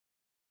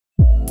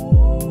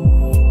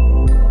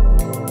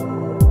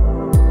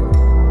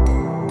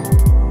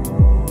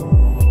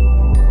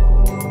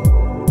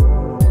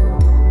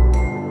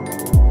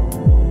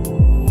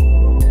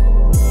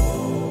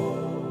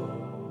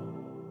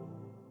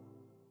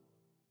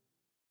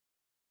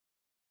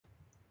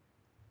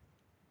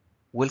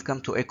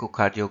Welcome to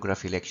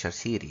Echocardiography lecture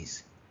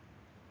series.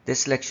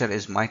 This lecture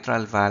is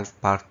mitral valve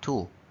part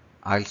 2.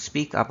 I'll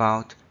speak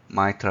about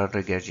mitral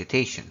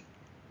regurgitation.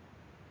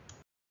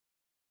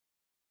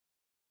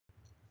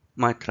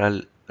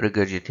 Mitral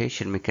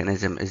regurgitation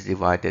mechanism is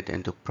divided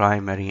into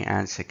primary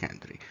and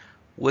secondary.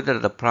 Whether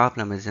the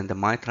problem is in the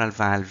mitral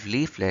valve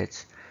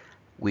leaflets,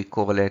 we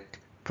call it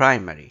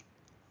primary.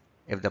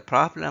 If the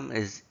problem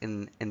is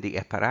in the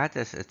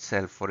apparatus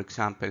itself, for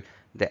example,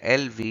 the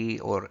LV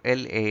or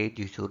LA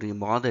due to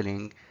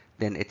remodeling,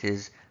 then it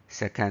is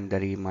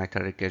secondary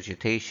mitral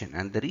regurgitation.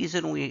 And the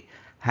reason we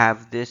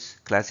have this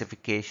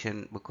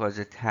classification because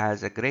it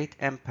has a great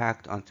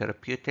impact on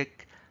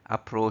therapeutic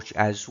approach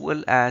as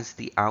well as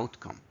the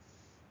outcome.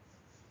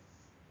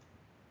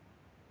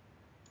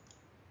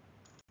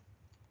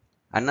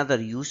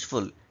 Another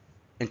useful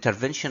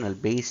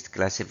interventional based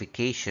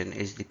classification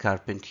is the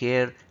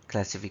Carpentier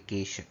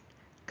classification.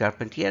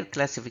 Carpentier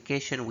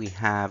classification, we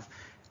have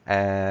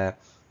the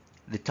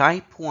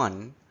type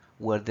 1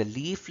 where the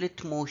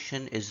leaflet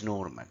motion is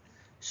normal.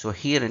 So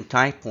here in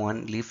type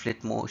 1,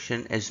 leaflet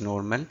motion is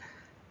normal,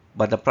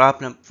 but the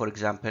problem, for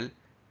example,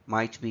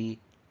 might be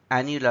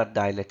annular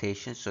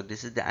dilatation. So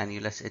this is the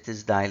annulus, it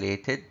is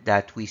dilated,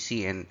 that we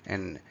see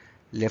in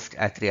left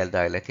atrial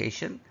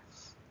dilatation.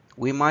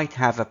 We might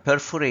have a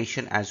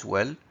perforation as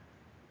well.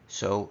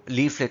 So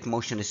leaflet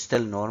motion is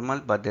still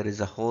normal, but there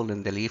is a hole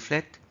in the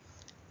leaflet.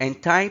 In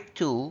type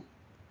 2,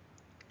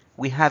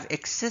 we have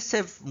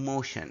excessive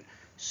motion.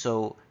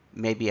 So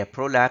maybe a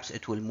prolapse,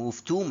 it will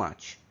move too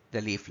much,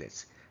 the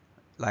leaflets,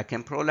 like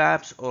in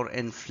prolapse or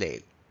in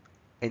flail.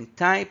 In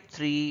type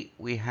 3,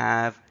 we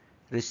have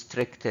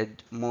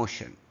restricted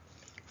motion.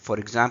 For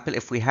example,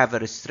 if we have a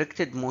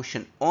restricted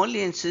motion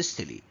only in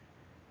systole,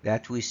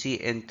 that we see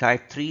in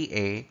type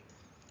 3A,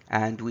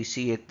 and we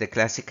see it, the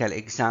classical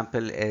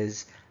example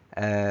is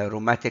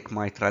rheumatic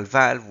mitral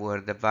valve, where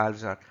the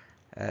valves are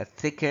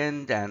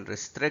thickened and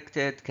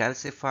restricted,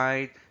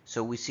 calcified.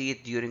 So we see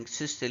it during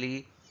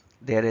systole,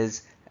 there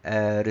is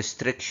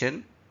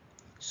restriction.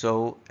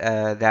 So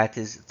that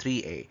is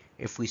 3A.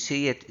 If we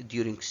see it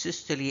during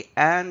systole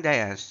and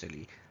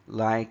diastole,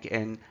 like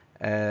in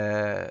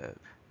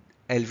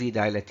LV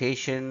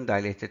dilatation,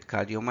 dilated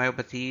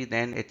cardiomyopathy,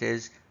 then it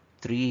is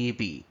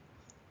 3B.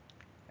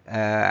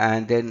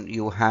 And then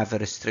you have a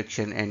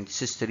restriction in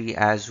systole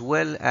as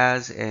well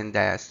as in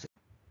diastole.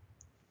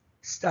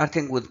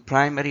 Starting with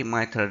primary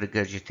mitral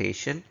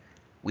regurgitation,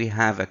 we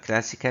have a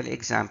classical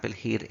example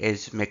here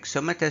is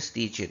myxomatous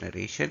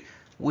degeneration,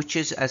 which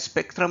is a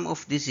spectrum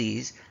of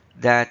disease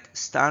that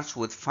starts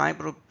with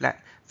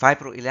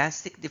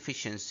fibroelastic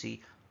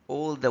deficiency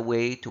all the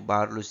way to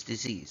Barlow's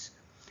disease.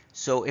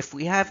 So if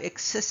we have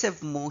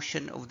excessive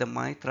motion of the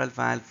mitral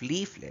valve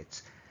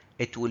leaflets,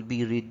 it will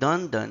be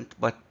redundant,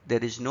 but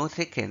there is no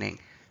thickening.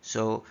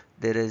 So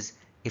there is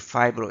a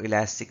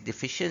fibroelastic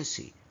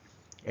deficiency.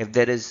 If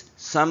there is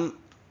some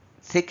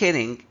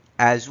thickening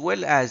as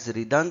well as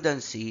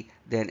redundancy,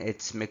 then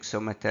it's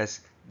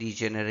myxomatous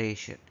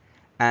degeneration.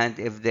 And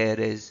if there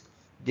is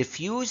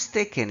diffuse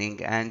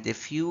thickening and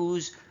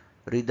diffuse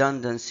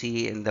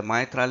redundancy in the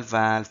mitral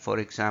valve, for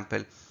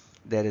example,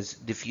 there is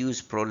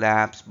diffuse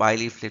prolapse,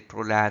 bileaflet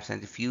prolapse,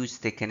 and diffuse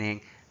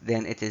thickening,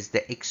 then it is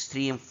the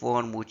extreme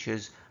form, which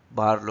is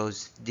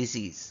Barlow's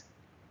disease.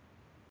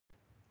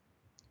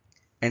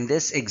 In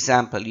this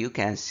example, you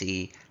can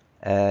see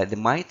the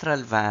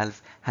mitral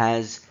valve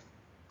has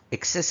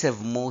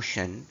excessive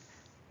motion,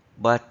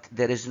 but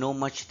there is no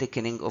much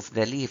thickening of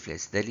the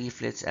leaflets. The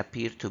leaflets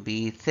appear to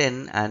be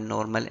thin and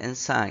normal in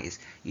size.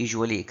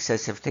 Usually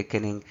excessive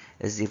thickening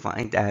is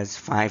defined as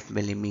 5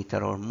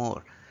 millimeter or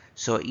more.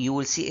 So you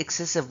will see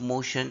excessive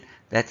motion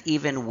that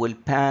even will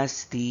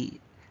pass the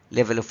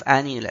level of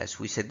annulus.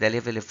 We said the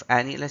level of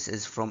annulus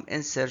is from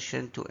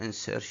insertion to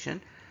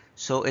insertion,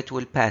 so it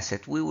will pass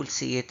it. We will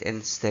see it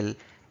in still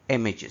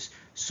images.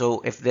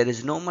 So if there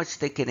is no much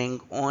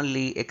thickening,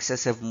 only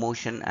excessive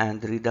motion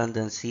and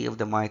redundancy of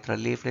the mitral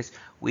leaflets,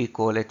 we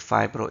call it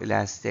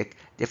fibroelastic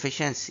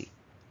deficiency.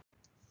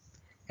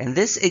 In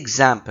this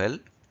example,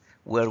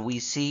 where we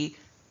see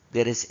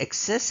there is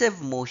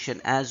excessive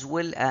motion as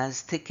well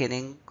as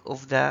thickening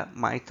of the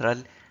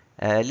mitral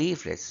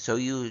leaflets. So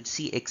you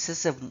see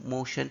excessive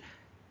motion,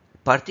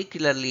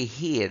 particularly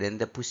here in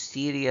the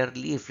posterior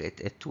leaflet.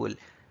 It will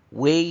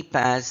way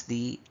past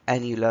the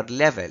annular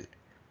level,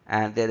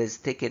 and there is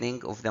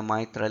thickening of the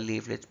mitral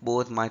leaflets.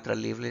 Both mitral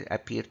leaflets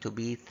appear to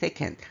be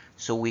thickened.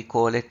 So we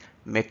call it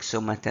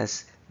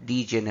myxomatous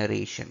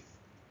degeneration.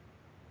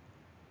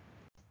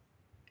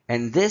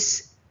 And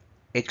this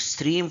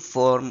extreme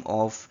form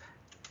of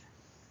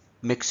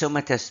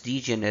myxomatous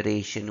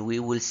degeneration, we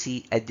will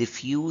see a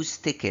diffuse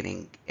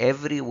thickening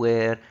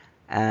everywhere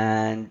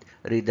and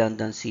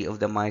redundancy of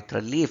the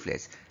mitral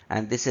leaflets.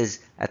 And this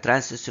is a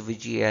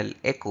transesophageal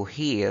echo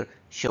here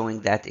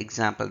showing that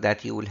example,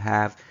 that you will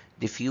have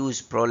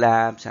diffuse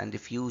prolapse and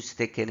diffuse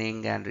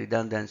thickening and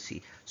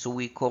redundancy. So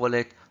we call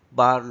it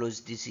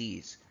Barlow's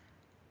disease.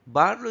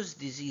 Barlow's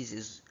disease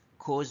is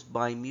caused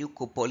by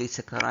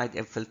mucopolysaccharide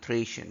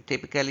infiltration.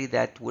 Typically,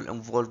 that will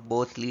involve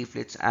both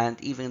leaflets and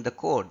even the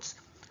cords.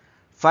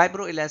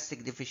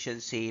 Fibroelastic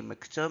deficiency,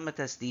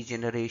 myxomatous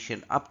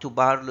degeneration, up to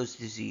Barlow's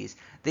disease,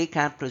 they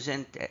can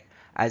present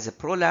as a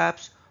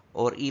prolapse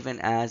or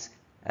even as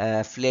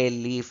a flail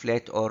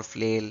leaflet or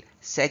flail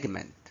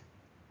segment.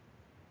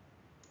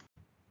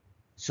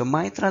 So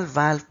mitral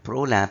valve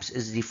prolapse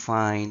is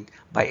defined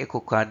by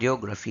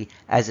echocardiography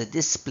as a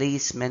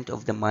displacement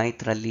of the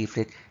mitral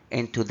leaflet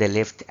into the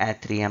left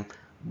atrium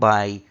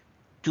by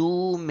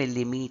 2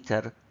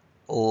 millimeter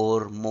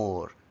or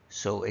more.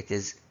 So it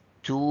is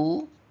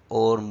 2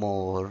 or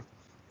more.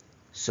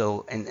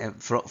 So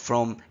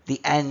from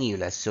the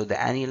annulus. So the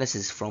annulus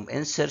is from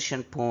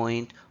insertion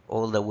point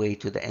all the way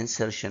to the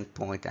insertion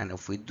point. And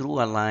if we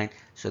drew a line,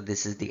 so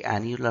this is the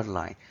annular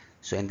line.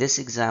 So in this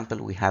example,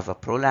 we have a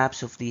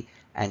prolapse of the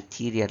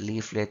anterior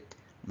leaflet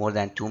more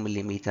than 2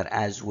 millimeter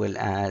as well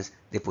as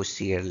the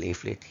posterior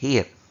leaflet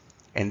here.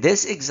 In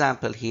this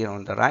example here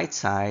on the right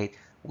side,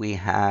 we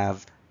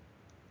have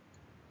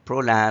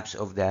prolapse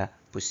of the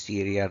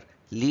posterior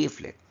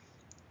leaflet.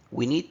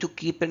 We need to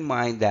keep in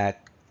mind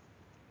that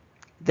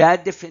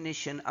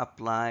definition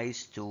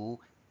applies to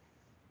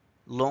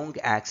long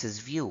axis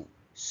view.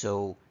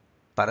 So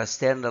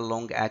parasternal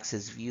long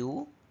axis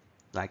view,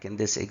 like in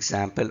this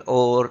example,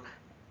 or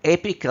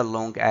apical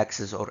long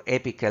axis or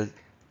apical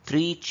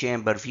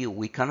 3-chamber view.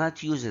 We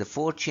cannot use the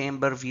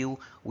 4-chamber view.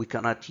 We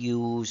cannot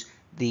use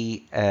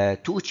the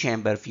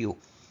 2-chamber view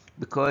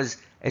because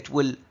it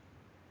will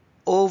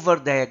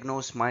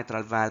overdiagnose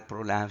mitral valve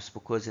prolapse,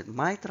 because the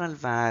mitral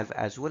valve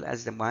as well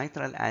as the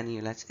mitral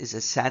annulus is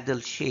a saddle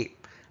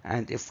shape.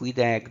 And if we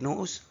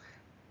diagnose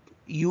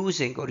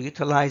using or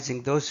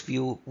utilizing those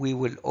views, we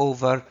will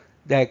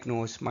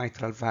over-diagnose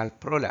mitral valve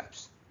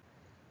prolapse.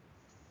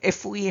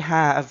 If we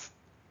have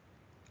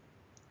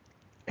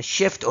a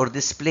shift or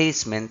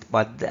displacement,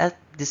 but that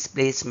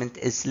displacement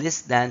is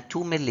less than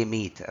 2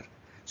 millimeter,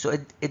 so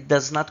it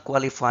does not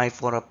qualify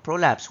for a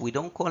prolapse. We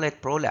don't call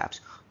it prolapse,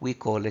 we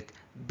call it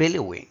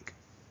billowing.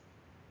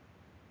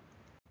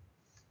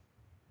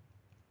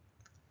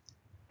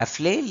 A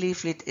flail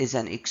leaflet is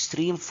an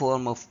extreme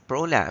form of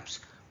prolapse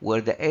where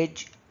the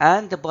edge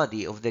and the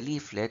body of the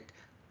leaflet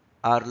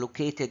are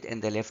located in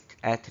the left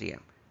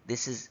atrium.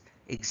 This is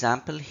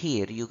example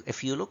here.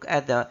 If you look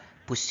at the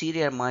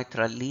posterior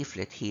mitral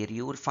leaflet here,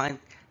 you will find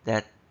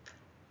that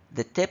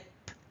the tip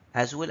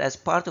as well as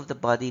part of the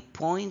body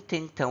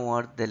pointing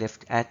toward the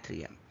left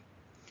atrium.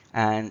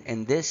 And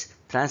in this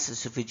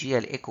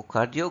transesophageal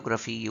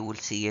echocardiography, you will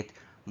see it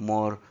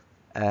more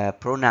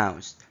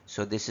pronounced.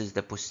 So this is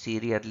the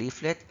posterior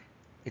leaflet.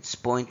 It's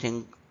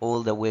pointing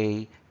all the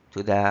way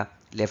to the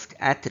left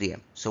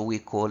atrium. So we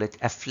call it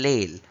a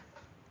flail.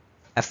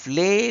 A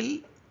flail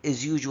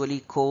is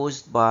usually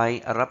caused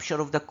by a rupture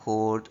of the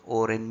cord,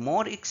 or in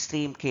more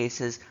extreme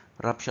cases,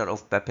 rupture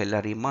of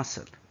papillary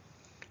muscle.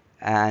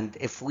 And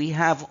if we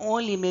have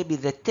only maybe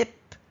the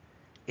tip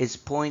is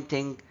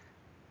pointing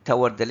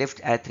toward the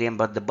left atrium,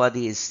 but the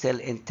body is still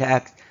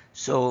intact,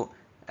 so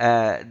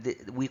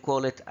we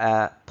call it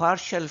a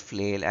partial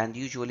flail, and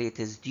usually it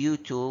is due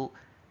to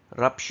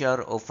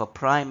rupture of a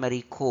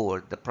primary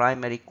cord. The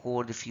primary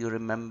cord, if you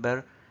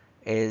remember,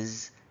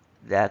 is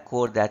the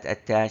cord that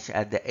attach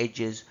at the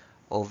edges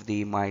of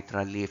the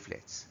mitral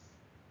leaflets.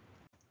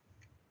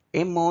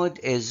 mode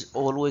is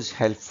always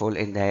helpful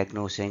in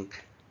diagnosing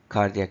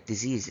cardiac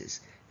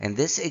diseases. In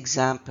this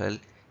example,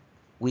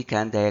 we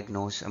can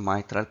diagnose a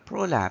mitral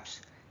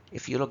prolapse.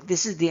 If you look,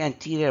 this is the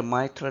anterior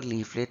mitral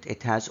leaflet.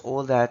 It has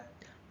all that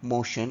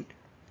motion.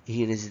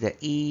 Here is the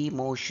E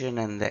motion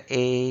and the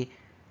A,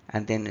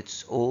 and then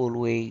it's all the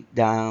way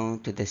down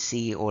to the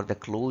C or the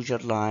closure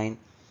line.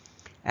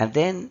 And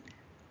then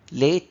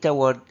late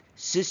toward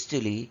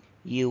systole,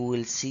 you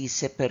will see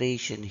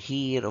separation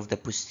here of the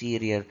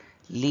posterior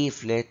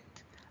leaflet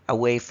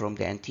away from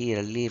the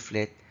anterior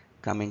leaflet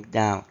coming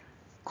down.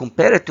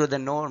 Compared to the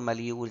normal,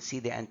 you will see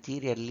the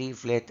anterior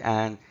leaflet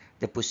and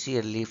the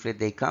posterior leaflet,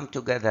 they come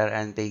together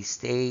and they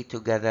stay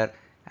together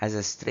as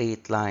a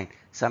straight line.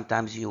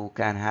 Sometimes you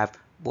can have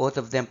both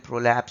of them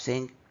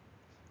prolapsing,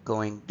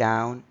 going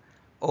down,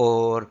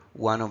 or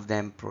one of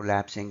them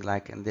prolapsing.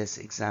 Like in this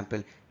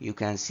example, you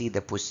can see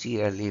the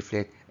posterior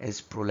leaflet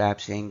is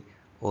prolapsing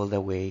all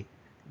the way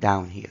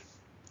down here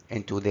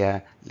into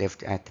the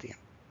left atrium.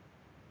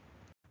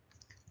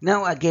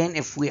 Now again,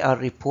 if we are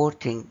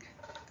reporting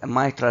a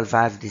mitral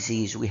valve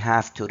disease, we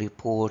have to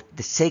report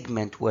the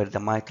segment where the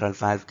mitral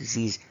valve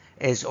disease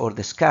is, or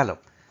the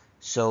scallop.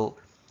 So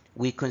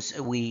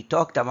we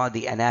talked about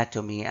the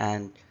anatomy,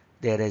 and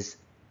there is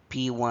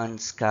P1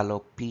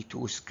 scallop,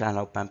 P2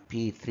 scallop, and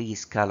P3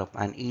 scallop,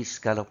 and each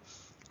scallop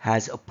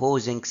has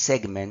opposing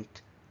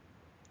segment,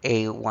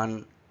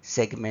 A1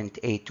 segment,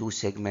 A2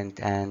 segment,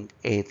 and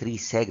A3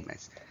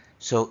 segments.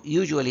 So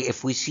usually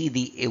if we see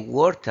the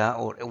aorta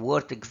or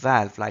aortic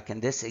valve, like in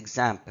this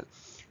example,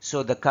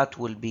 so the cut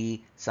will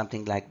be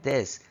something like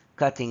this,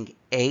 cutting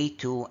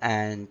A2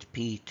 and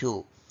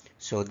P2.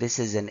 So this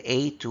is an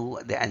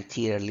A2, the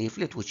anterior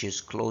leaflet, which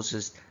is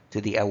closest to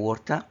the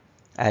aorta,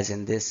 as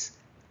in this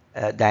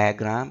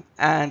diagram,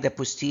 and the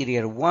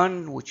posterior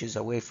one, which is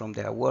away from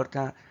the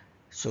aorta.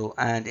 So,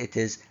 and it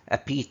is a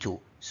P2.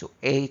 So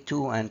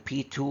A2 and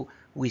P2,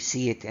 we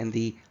see it in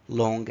the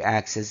long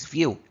axis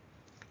view.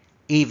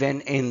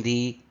 Even in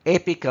the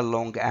apical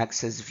long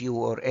axis view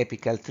or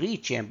apical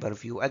three-chamber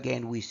view,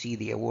 again, we see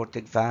the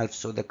aortic valve.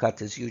 So the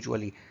cut is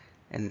usually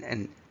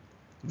in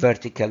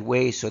vertical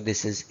way. So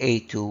this is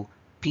A2,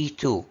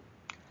 P2.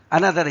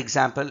 Another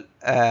example,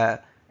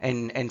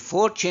 in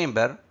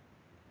four-chamber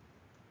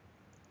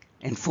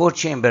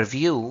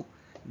view,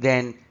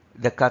 then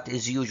the cut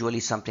is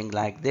usually something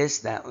like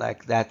this,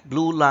 like that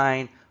blue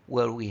line,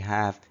 where we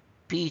have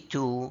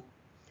P2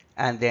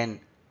 and then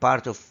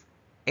part of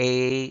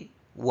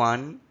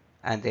A1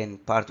 and then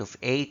part of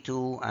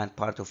A2 and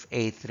part of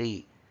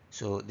A3.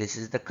 So this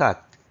is the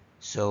cut.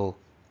 So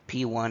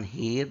P1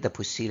 here, the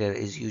posterior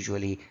is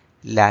usually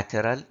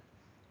lateral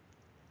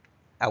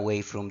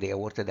away from the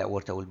aorta. The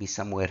aorta will be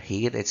somewhere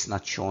here. It's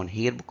not shown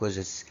here because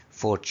it's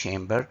four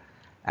chamber.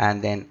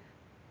 And then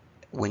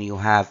when you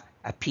have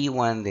a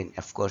P1, then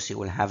of course you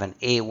will have an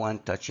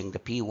A1 touching the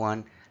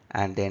P1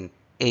 and then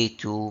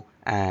A2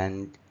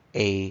 and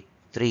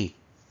A3.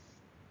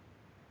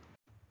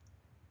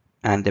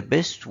 And the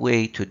best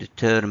way to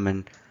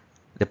determine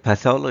the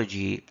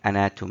pathology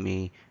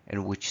anatomy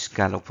in which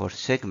scallop or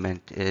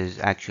segment is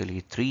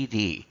actually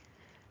 3D.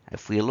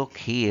 If we look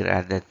here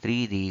at the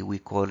 3D, we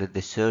call it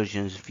the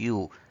surgeon's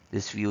view.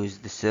 This view is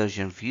the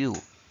surgeon view,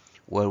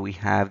 where we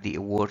have the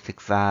aortic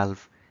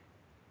valve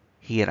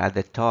here at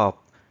the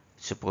top,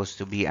 supposed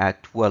to be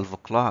at 12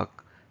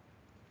 o'clock.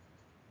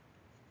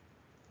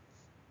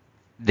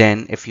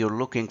 Then if you're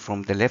looking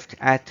from the left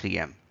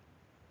atrium,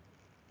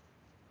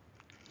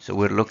 so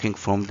we're looking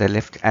from the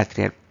left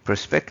atrial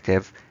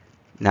perspective,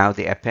 now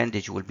the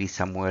appendage will be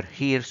somewhere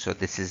here. So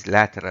this is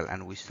lateral,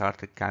 and we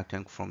started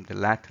counting from the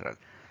lateral.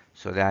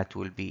 So that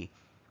will be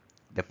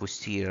the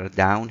posterior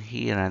down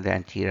here, and the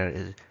anterior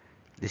is,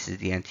 this is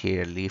the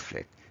anterior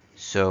leaflet.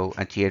 So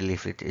anterior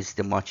leaflet is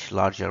the much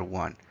larger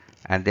one.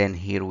 And then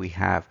here we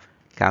have,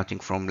 counting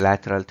from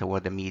lateral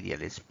toward the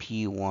medial, is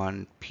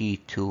P1,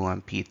 P2,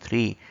 and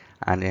P3.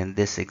 And in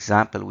this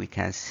example, we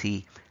can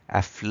see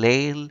a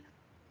flail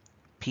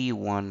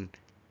P1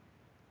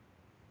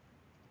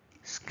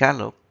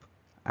 scallop,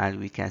 and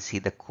we can see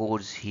the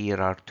cords here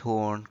are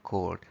torn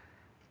cord.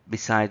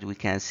 Besides, we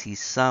can see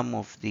some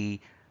of the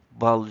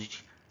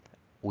bulge,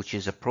 which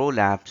is a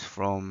prolapse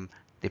from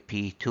the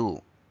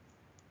P2.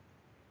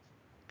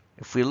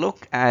 If we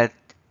look at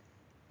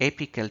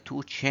apical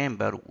two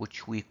chamber,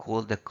 which we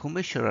call the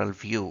commissural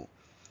view,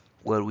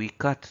 where we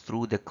cut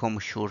through the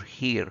commissure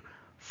here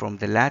from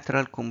the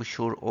lateral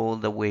commissure all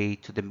the way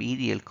to the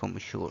medial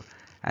commissure,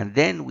 and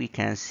then we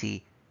can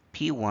see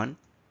P1,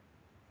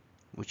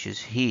 which is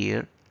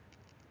here,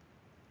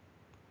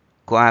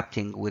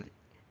 coapting with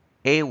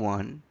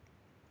A1,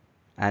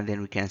 and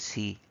then we can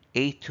see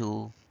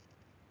A2,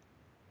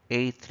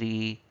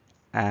 A3,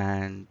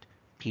 and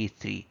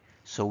P3.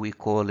 So we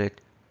call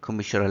it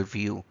commissural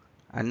view.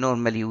 And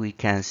normally we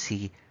can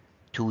see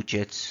two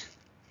jets,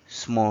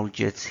 small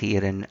jets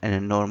here in a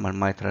normal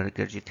mitral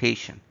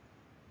regurgitation.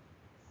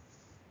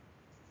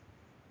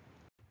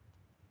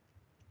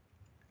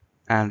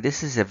 And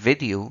this is a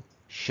video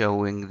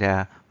showing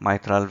the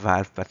mitral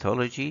valve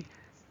pathology.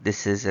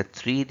 This is a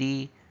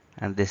 3D,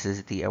 and this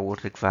is the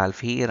aortic valve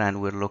here,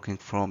 and we're looking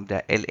from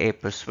the LA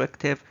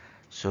perspective.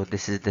 So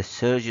this is the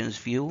surgeon's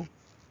view.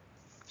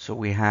 So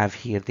we have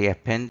here the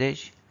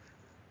appendage.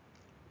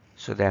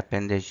 So the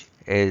appendage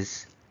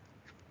is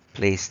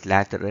placed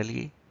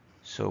laterally.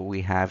 So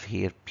we have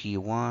here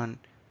P1,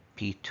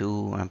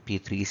 P2, and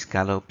P3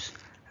 scallops,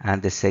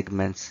 and the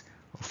segments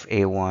of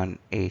A1,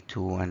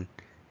 A2, and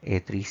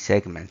A3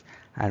 segment.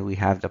 And we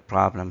have the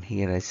problem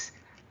here is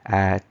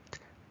at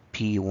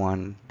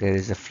P1 there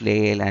is a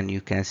flail, and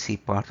you can see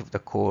part of the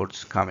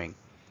cords coming.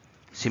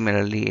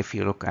 Similarly, if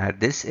you look at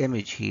this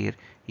image here,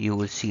 you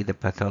will see the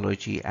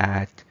pathology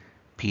at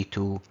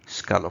P2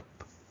 scallop.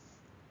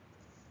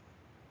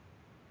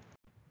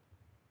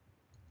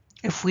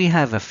 If we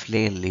have a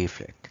flail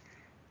leaflet,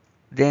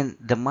 then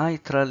the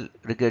mitral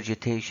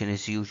regurgitation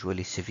is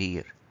usually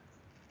severe.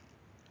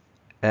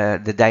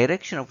 The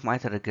direction of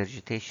mitral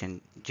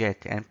regurgitation,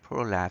 jet and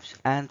prolapse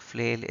and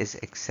flail, is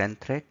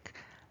eccentric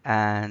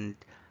and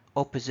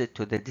opposite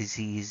to the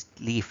diseased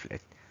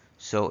leaflet.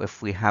 So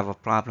if we have a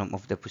problem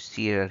of the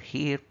posterior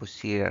here,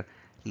 posterior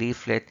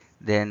leaflet,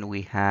 then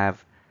we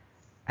have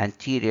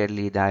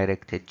anteriorly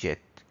directed jet.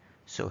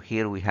 So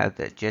here we have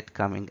the jet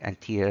coming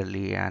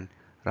anteriorly and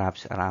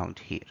wraps around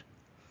here.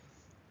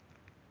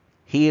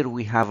 Here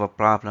we have a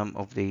problem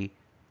of the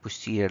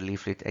posterior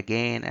leaflet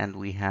again, and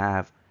we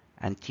have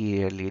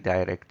anteriorly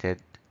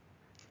directed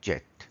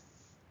jet.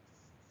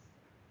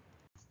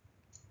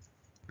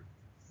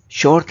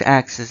 Short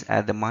axis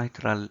at the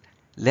mitral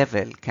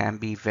level can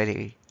be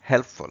very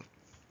helpful.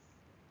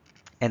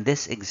 In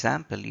this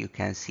example, you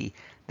can see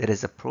there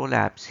is a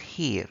prolapse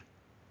here.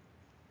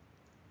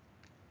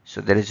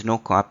 So there is no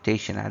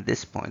coaptation at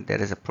this point.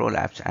 There is a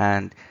prolapse,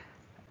 and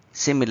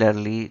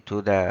Similarly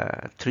to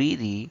the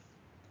 3D,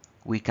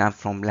 we come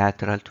from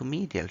lateral to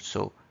medial.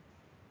 So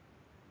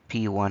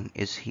P1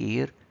 is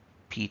here,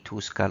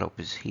 P2 scallop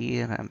is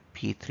here, and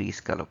P3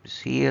 scallop is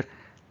here,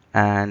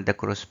 and the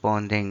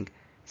corresponding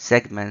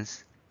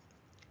segments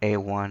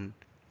A1,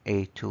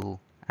 A2,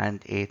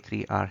 and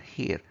A3 are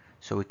here.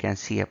 So we can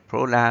see a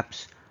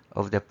prolapse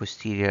of the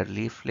posterior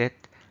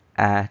leaflet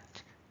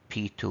at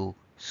P2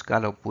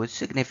 scallop with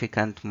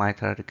significant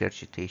mitral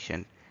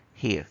regurgitation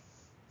here.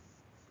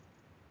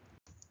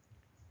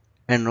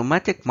 In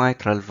rheumatic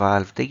mitral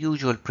valve, the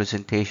usual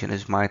presentation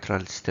is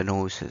mitral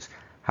stenosis.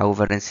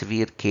 However, in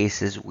severe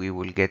cases, we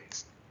will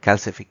get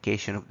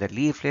calcification of the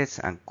leaflets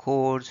and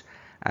cords,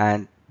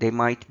 and they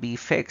might be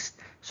fixed.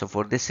 So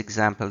for this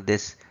example,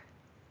 this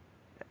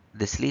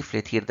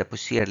leaflet here, the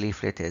posterior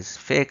leaflet is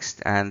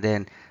fixed, and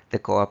then the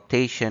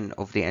coaptation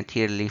of the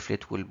anterior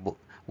leaflet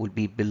will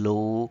be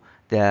below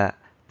the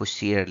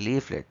posterior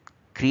leaflet,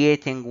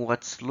 creating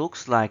what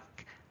looks like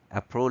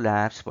a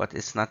prolapse, but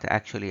it's not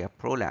actually a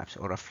prolapse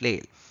or a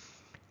flail.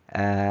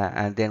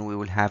 And then we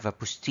will have a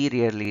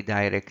posteriorly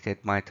directed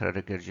mitral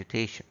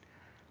regurgitation.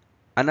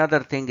 Another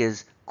thing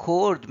is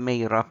cord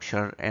may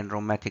rupture in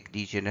rheumatic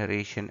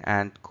degeneration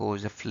and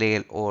cause a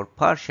flail or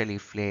partially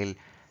flail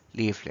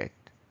leaflet.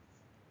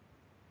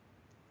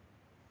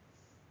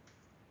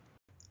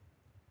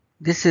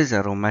 This is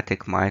a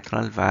rheumatic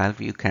mitral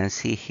valve. You can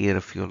see here,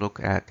 if you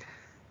look at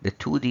the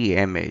 2D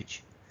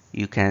image,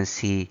 you can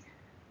see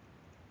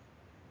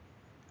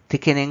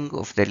thickening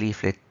of the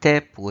leaflet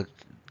tip with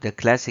the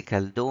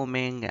classical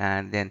doming,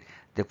 and then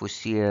the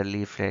posterior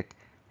leaflet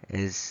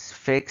is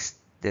fixed.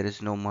 There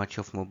is no much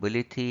of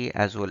mobility,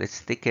 as well as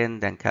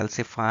thickened and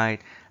calcified,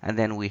 and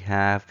then we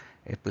have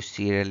a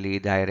posteriorly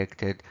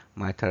directed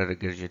mitral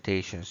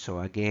regurgitation.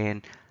 So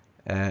again,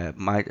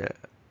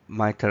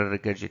 mitral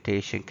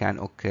regurgitation can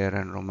occur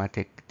in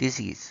rheumatic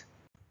disease.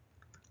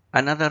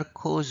 Another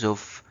cause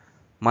of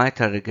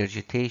mitral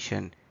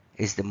regurgitation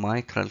is the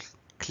mitral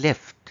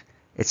cleft.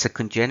 It's a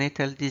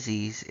congenital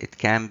disease. It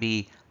can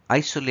be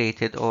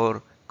isolated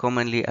or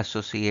commonly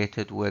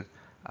associated with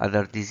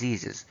other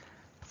diseases.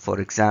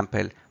 For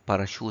example,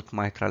 parachute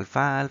mitral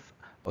valve,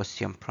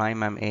 ostium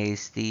primum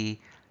ASD,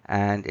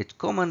 and it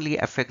commonly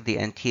affects the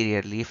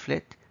anterior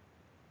leaflet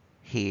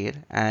here.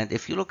 And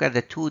if you look at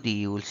the 2D,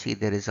 you will see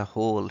there is a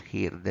hole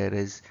here. There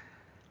is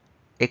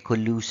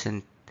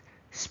eccolucent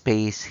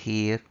space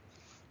here.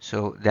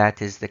 So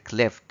that is the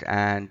cleft,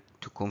 and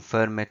to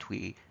confirm it,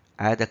 we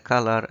add a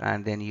color,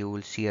 and then you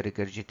will see a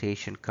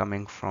regurgitation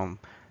coming from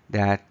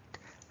that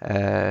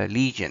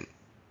lesion.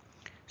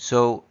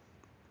 So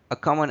a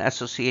common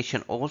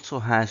association also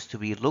has to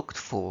be looked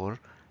for,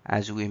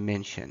 as we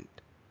mentioned.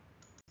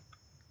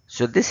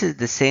 So this is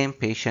the same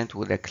patient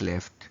with a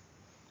cleft,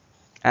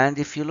 and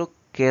if you look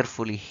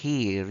carefully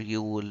here,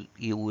 you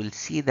will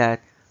see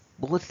that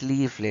both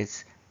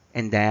leaflets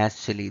in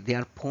diastole, they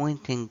are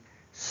pointing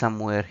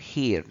somewhere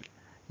here,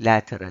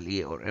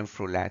 laterally or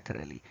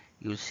infralaterally.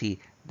 You'll see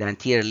the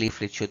anterior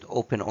leaflet should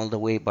open all the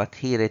way, but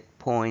here it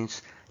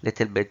points a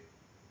little bit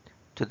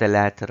to the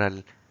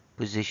lateral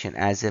position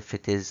as if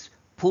it is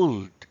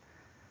pulled.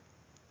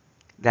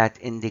 That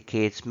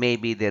indicates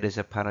maybe there is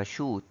a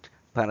parachute.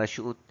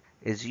 Parachute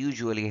is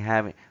usually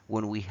having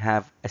when we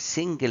have a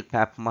single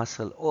pap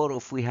muscle, or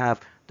if we have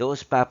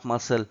those pap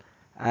muscle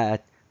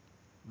at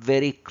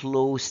very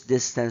close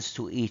distance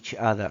to each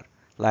other,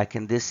 like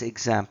in this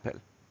example.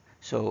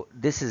 So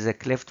this is a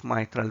cleft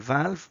mitral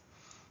valve.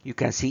 You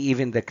can see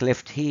even the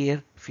cleft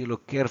here if you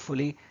look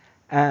carefully,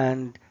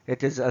 and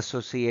it is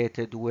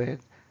associated with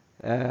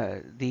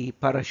the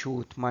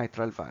parachute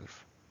mitral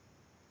valve.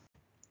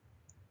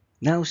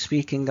 Now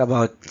speaking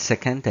about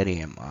secondary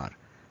MR.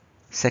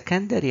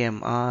 Secondary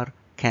MR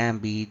can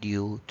be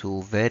due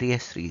to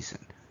various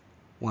reasons.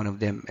 One of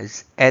them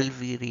is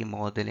LV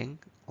remodeling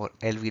or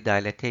LV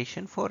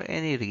dilatation for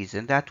any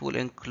reason. That will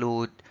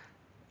include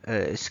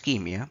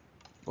ischemia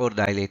or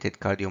dilated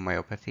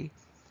cardiomyopathy,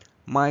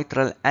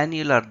 mitral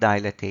annular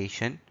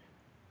dilatation,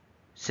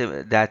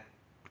 so that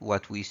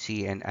what we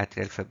see in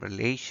atrial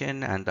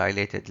fibrillation and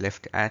dilated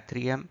left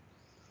atrium,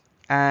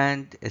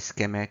 and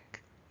ischemic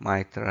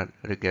mitral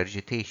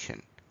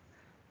regurgitation.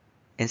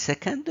 In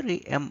secondary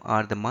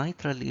MR, the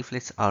mitral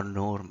leaflets are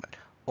normal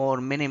or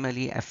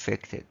minimally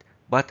affected,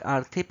 but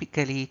are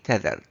typically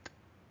tethered.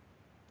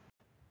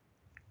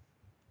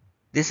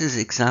 This is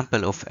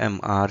example of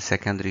MR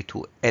secondary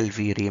to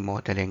LV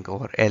remodeling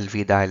or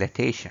LV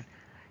dilatation.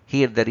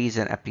 Here the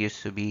reason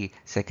appears to be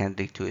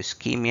secondary to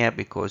ischemia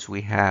because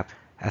we have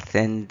a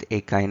thinned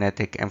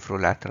akinetic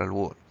infralateral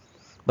wall.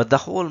 But the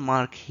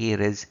hallmark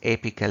here is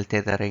apical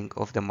tethering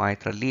of the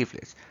mitral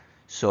leaflets.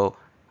 So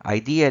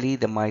ideally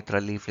the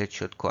mitral leaflet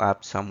should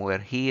coapt somewhere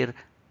here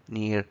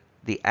near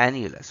the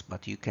annulus,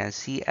 but you can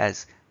see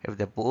as if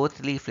the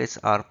both leaflets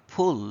are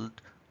pulled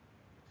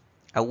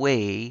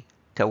away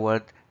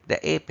toward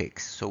the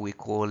apex. So we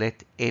call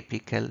it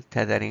apical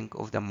tethering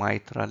of the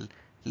mitral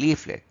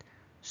leaflet.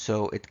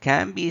 So it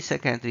can be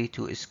secondary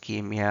to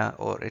ischemia,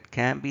 or it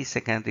can be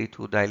secondary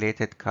to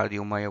dilated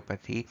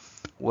cardiomyopathy,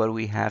 where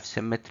we have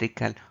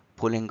symmetrical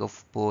pulling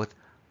of both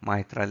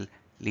mitral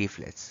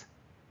leaflets.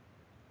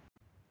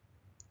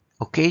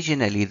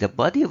 Occasionally, the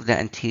body of the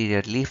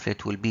anterior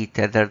leaflet will be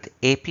tethered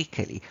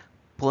apically,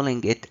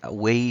 pulling it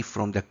away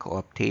from the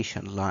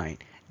coaptation line,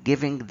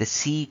 giving the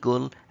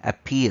seagull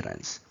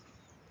appearance.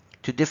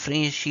 To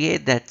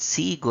differentiate that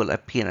seagull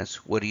appearance,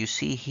 where you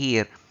see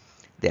here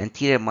the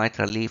anterior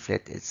mitral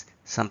leaflet is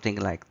something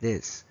like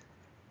this,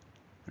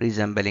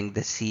 resembling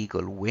the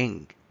seagull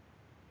wing.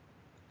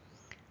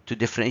 To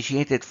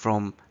differentiate it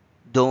from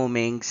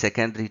doming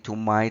secondary to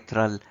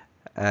mitral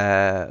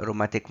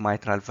rheumatic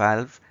mitral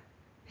valve,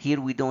 here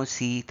we don't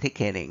see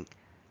thickening.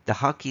 The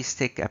hockey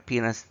stick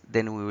appearance,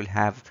 then we will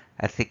have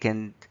a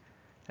thickened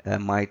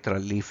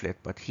mitral leaflet.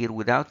 But here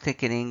without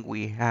thickening,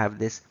 we have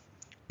this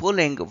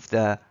pulling of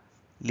the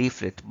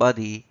leaflet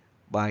body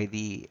by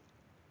the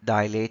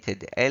dilated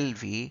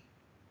LV.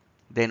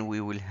 Then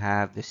we will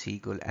have the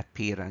seagull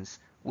appearance,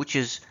 which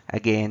is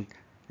again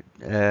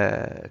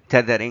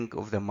tethering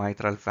of the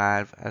mitral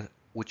valve,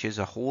 which is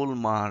a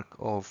hallmark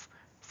of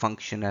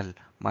functional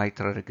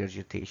mitral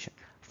regurgitation.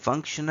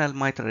 Functional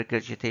mitral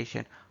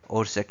regurgitation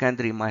or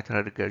secondary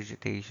mitral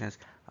regurgitations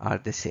are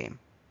the same.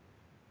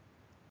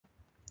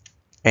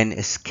 An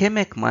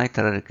ischemic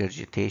mitral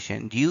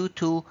regurgitation due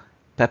to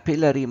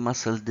papillary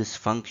muscle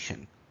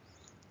dysfunction,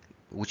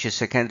 which is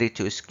secondary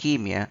to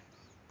ischemia,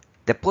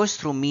 the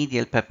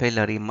posteromedial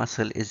papillary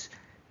muscle is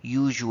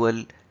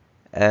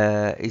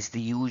the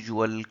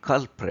usual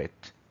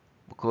culprit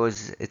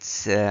because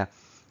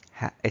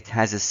it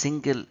has a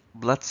single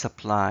blood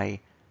supply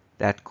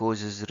that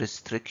causes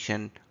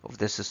restriction of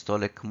the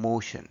systolic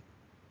motion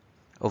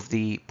of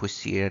the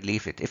posterior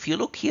leaflet. If you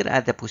look here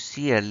at the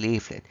posterior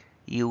leaflet,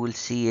 you will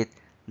see it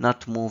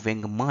not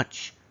moving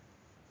much.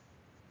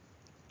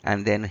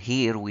 And then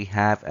here we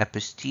have a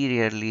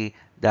posteriorly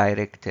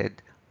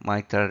directed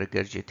mitral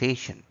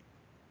regurgitation.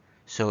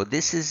 So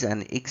this is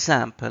an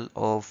example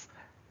of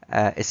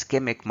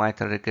ischemic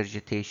mitral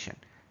regurgitation.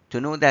 To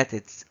know that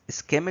it's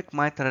ischemic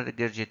mitral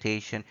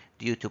regurgitation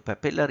due to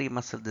papillary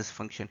muscle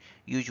dysfunction,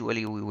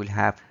 usually we will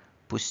have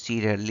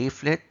posterior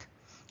leaflet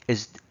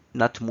is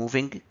not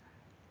moving,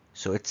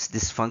 so it's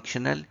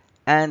dysfunctional,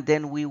 and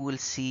then we will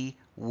see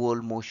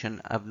wall motion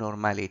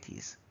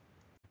abnormalities.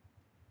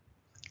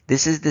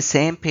 This is the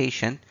same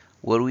patient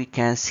where we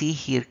can see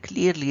here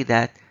clearly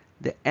that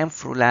the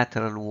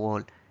infralateral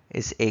wall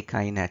is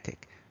akinetic.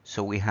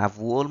 So we have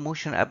wall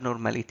motion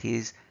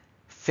abnormalities,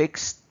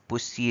 fixed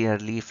posterior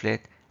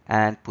leaflet,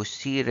 and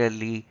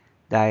posteriorly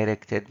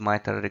directed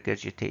mitral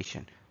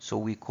regurgitation. So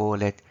we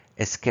call it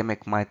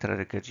ischemic mitral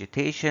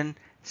regurgitation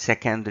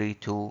secondary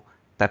to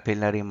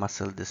papillary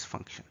muscle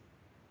dysfunction.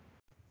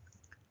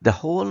 The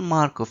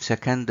hallmark of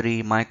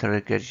secondary mitral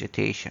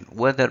regurgitation,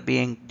 whether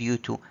being due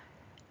to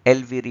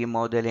LV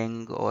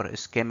remodeling or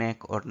ischemic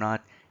or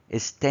not,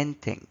 is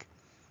tenting.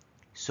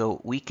 So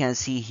we can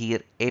see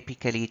here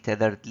apically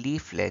tethered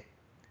leaflet,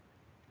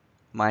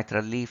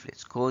 mitral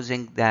leaflets,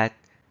 causing that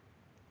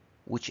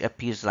which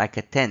appears like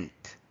a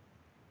tent.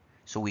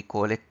 So we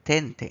call it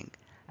tenting.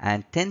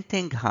 And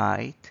tenting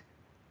height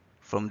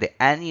from the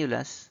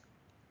annulus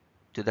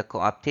to the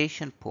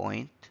coaptation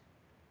point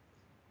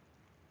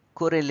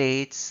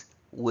correlates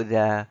with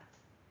the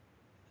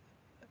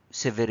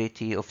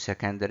severity of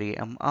secondary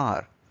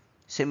MR.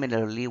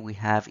 Similarly, we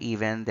have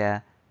even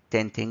the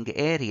tenting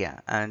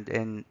area, and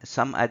in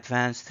some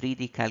advanced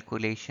 3D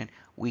calculation,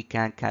 we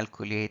can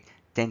calculate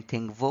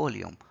tenting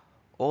volume,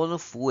 all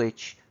of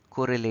which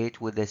correlate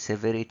with the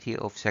severity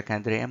of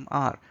secondary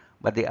MR,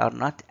 but they are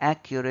not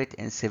accurate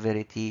in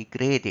severity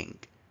grading.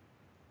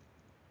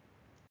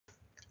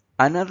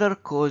 Another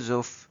cause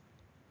of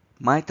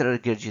mitral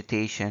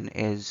regurgitation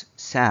is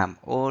SAM,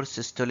 or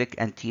systolic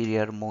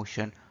anterior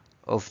motion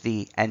of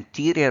the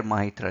anterior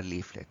mitral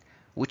leaflet,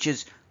 which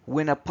is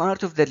when a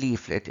part of the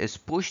leaflet is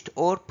pushed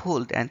or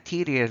pulled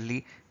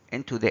anteriorly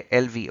into the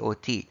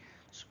LVOT.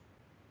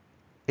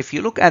 If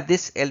you look at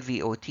this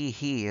LVOT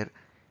here,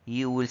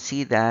 you will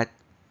see that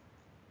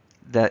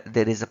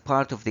there is a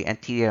part of the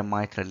anterior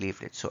mitral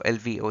leaflet. So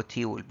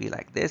LVOT will be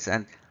like this,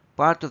 and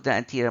part of the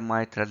anterior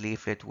mitral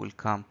leaflet will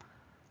come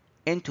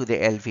into the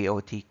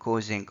LVOT,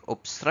 causing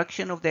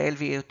obstruction of the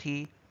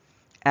LVOT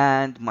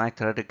and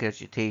mitral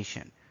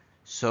regurgitation.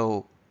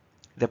 So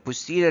the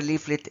posterior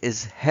leaflet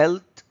is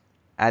held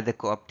at the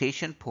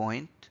coaptation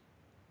point,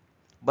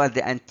 but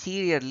the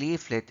anterior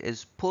leaflet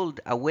is pulled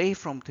away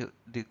from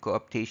the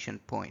coaptation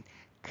point,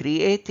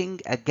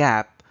 creating a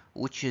gap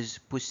which is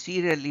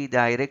posteriorly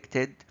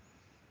directed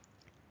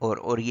or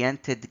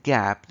oriented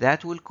gap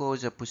that will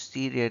cause a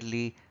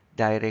posteriorly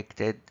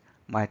directed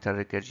mitral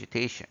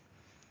regurgitation.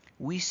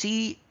 We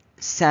see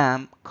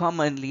SAM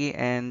commonly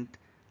in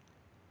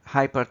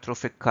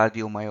hypertrophic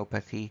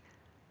cardiomyopathy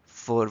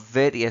for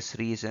various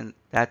reasons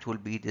that will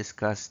be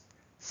discussed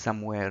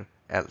somewhere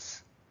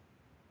else.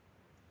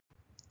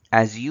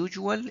 As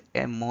usual,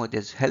 M mode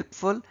is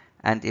helpful,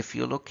 and if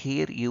you look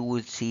here, you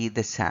will see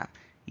the SAM.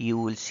 You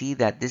will see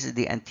that this is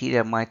the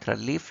anterior mitral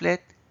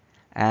leaflet,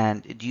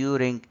 and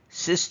during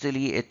systole,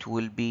 it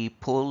will be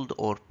pulled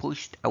or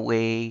pushed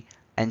away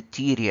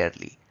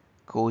anteriorly,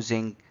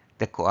 causing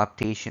the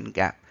coaptation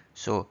gap.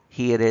 So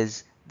here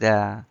is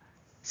the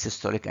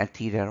systolic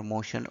anterior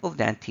motion of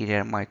the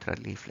anterior mitral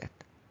leaflet.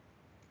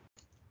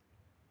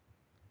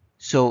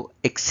 So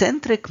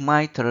eccentric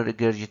mitral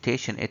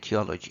regurgitation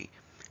etiology.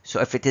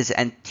 So if it is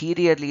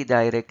anteriorly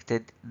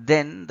directed,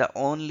 then the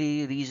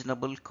only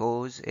reasonable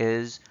cause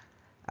is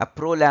a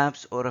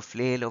prolapse or a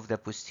flail of the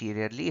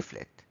posterior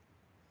leaflet.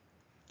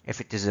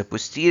 If it is a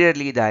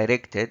posteriorly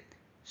directed,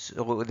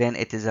 so then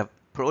it is a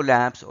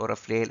prolapse or a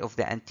flail of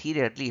the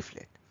anterior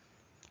leaflet.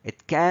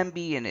 It can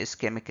be an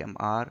ischemic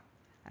MR,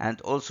 and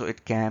also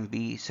it can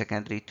be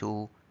secondary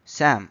to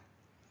SAM.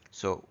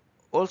 So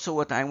also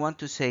what I want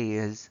to say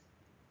is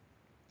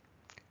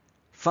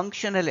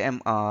functional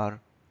MR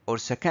or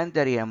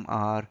secondary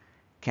MR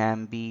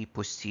can be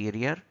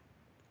posterior,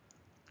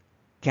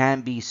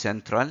 can be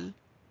central,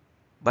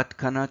 but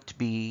cannot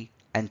be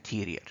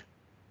anterior.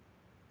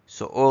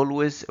 So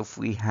always if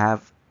we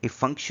have a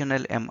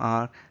functional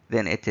MR,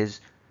 then it is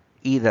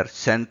either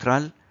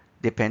central,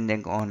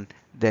 depending on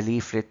the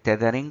leaflet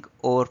tethering,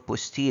 or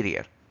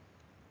posterior.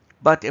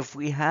 But if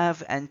we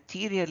have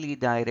anteriorly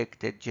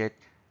directed jet,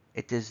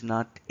 it is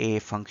not a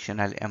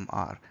functional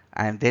MR.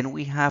 And then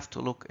we have to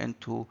look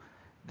into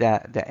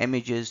the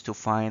images to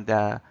find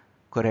the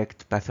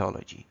correct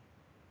pathology.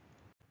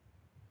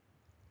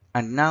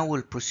 And now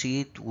we'll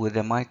proceed with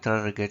the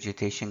mitral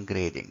regurgitation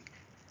grading.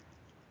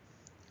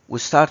 We'll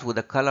start with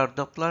the color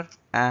Doppler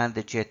and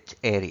the jet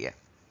area.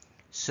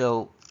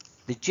 So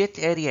the jet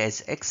area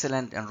is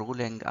excellent in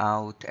ruling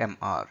out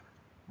MR,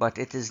 but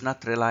it is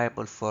not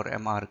reliable for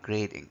MR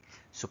grading.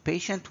 So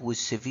patient with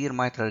severe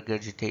mitral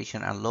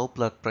regurgitation and low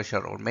blood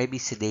pressure, or maybe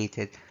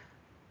sedated,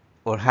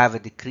 or have a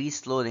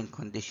decreased loading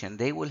condition,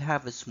 they will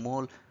have a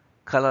small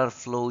color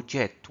flow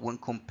jet when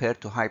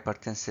compared to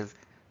hypertensive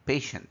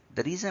patient.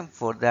 The reason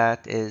for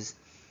that is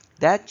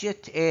that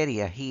jet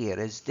area here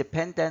is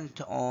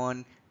dependent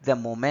on the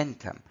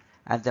momentum,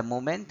 and the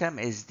momentum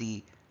is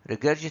the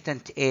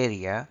regurgitant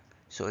area,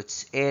 so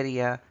it's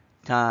area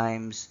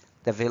times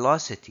the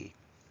velocity.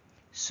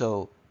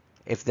 So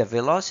if the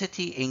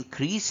velocity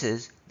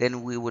increases,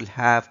 then we will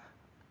have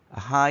a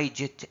high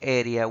jet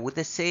area with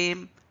the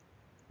same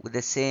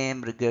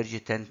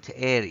regurgitant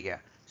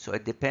area. So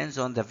it depends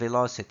on the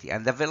velocity,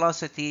 and the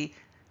velocity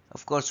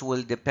of course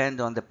will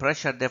depend on the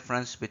pressure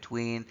difference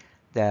between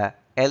the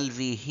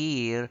LV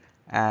here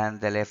and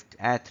the left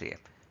atrium.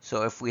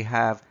 So if we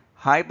have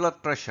high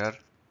blood pressure,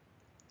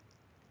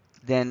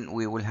 then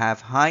we will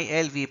have high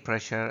LV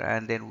pressure,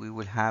 and then we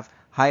will have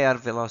higher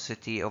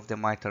velocity of the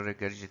mitral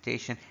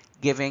regurgitation,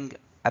 giving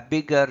a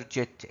bigger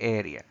jet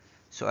area.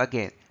 So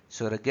again,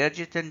 so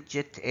regurgitant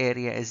jet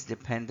area is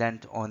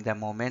dependent on the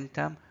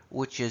momentum,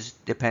 which is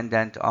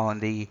dependent on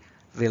the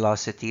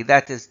velocity,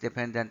 that is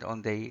dependent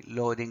on the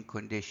loading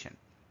condition.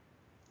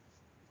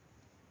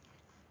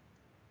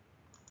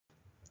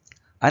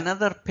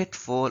 Another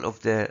pitfall of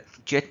the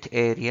jet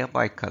area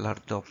by color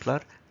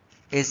Doppler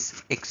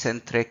is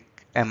eccentric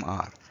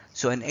MR.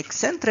 So in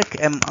eccentric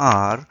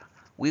MR,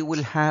 we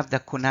will have the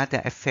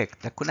Conada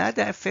effect. The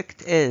Conada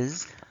effect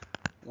is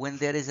when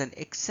there is an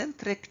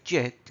eccentric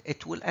jet,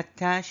 it will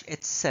attach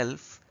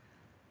itself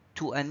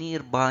to a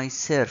nearby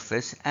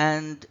surface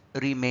and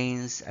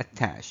remains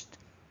attached.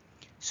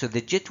 So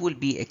the jet will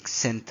be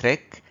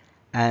eccentric,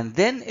 and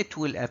then it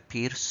will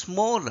appear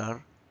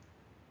smaller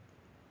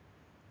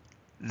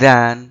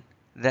than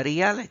the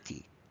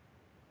reality.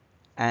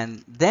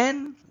 And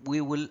then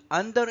we will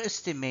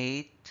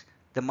underestimate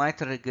the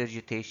mitral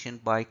regurgitation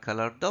by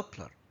color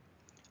Doppler.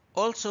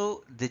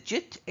 Also, the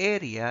jet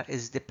area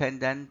is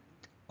dependent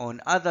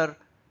on other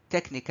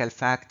technical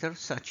factors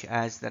such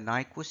as the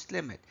Nyquist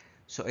limit.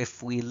 So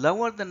if we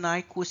lower the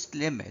Nyquist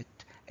limit,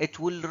 it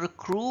will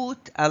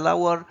recruit a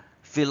lower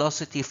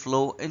velocity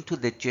flow into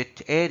the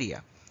jet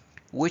area,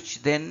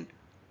 which then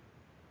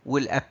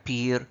will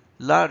appear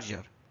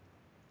larger.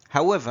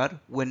 However,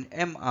 when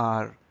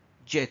MR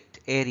jet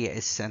area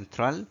is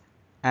central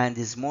and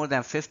is more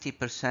than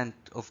 50%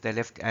 of the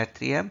left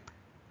atrium,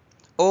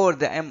 or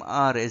the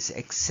MR is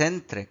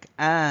eccentric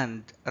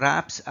and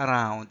wraps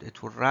around,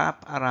 it will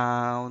wrap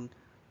around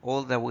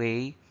all the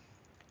way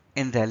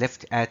in the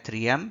left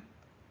atrium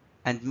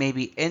and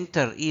maybe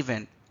enter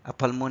even a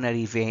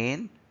pulmonary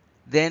vein,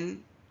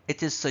 then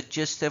it is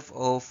suggestive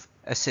of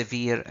a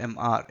severe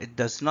MR. It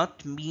does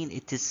not mean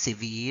it is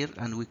severe,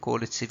 and we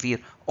call it severe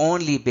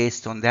only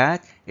based on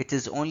that. It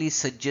is only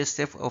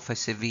suggestive of a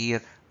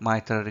severe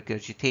mitral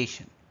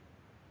regurgitation.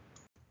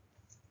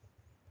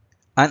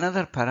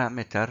 Another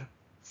parameter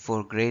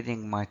for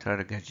grading mitral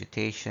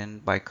regurgitation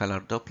by color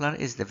Doppler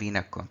is the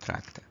vena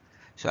contracta.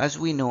 So as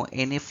we know,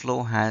 any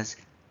flow has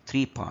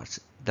three parts: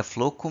 the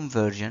flow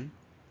conversion,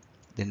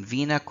 then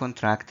vena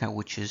contracta,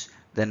 which is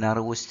the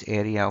narrowest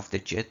area of the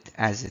jet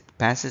as it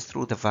passes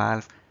through the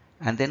valve,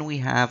 and then we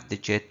have the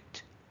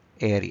jet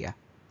area.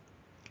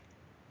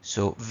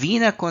 So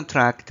vena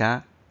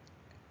contracta,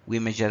 we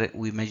measure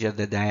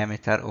the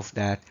diameter of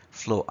that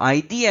flow.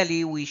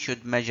 Ideally, we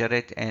should measure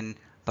it in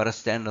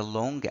parasternal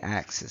long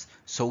axis,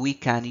 so we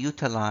can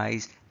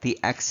utilize the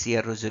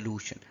axial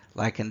resolution.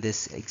 like in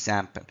this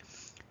example.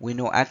 We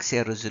know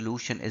axial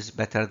resolution is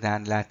better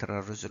than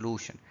lateral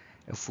resolution.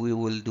 If we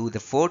will do the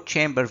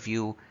 4-chamber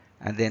view,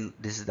 and then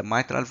this is the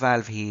mitral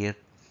valve here,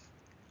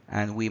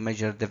 and we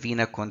measure the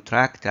vena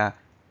contracta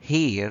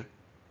here,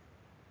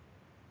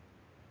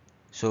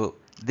 so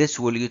this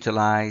will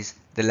utilize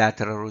the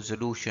lateral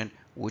resolution,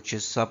 which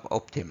is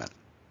suboptimal.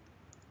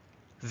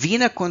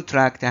 Vena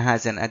contracta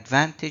has an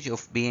advantage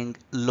of being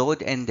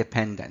load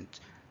independent.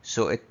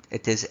 So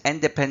it is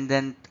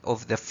independent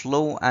of the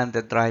flow and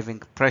the driving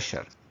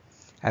pressure.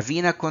 A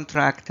vena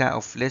contracta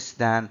of less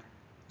than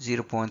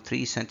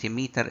 0.3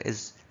 centimeter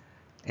is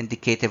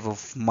indicative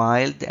of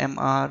mild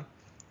MR.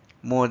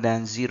 More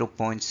than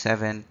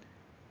 0.7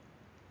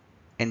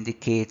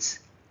 indicates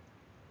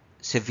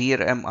severe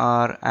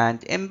MR,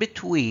 and in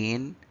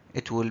between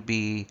it will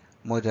be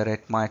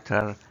moderate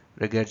mitral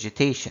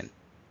regurgitation.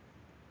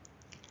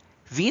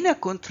 Vena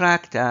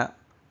contracta,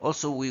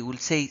 also we will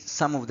say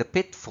some of the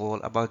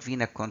pitfall about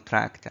vena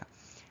contracta,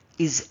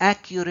 is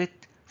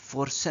accurate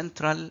for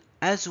central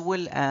as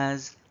well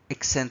as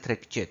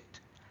eccentric jet.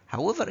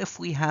 However, if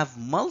we have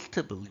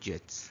multiple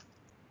jets,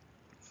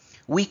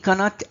 we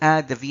cannot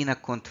add the vena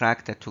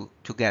contracta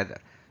together.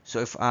 So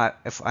if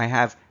I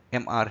have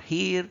MR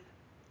here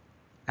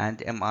and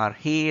MR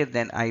here,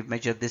 then I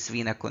measure this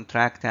vena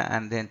contracta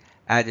and then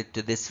add it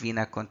to this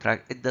vena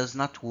contracta. It does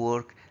not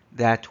work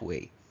that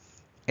way.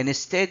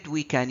 Instead,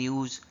 we can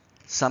use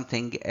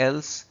something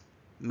else.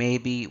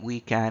 Maybe we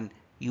can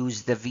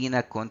use the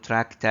vena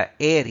contracta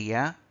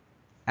area,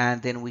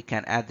 and then we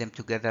can add them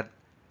together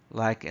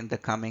like in the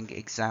coming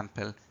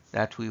example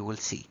that we will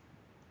see.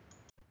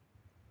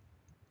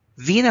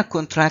 Vena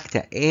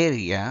contracta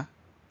area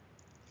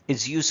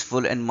is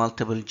useful in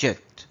multiple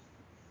jet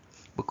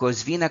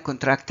because vena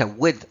contracta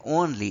width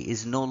only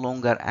is no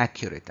longer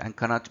accurate and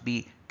cannot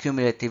be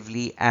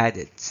cumulatively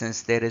added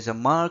since there is a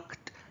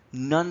marked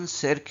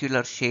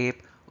non-circular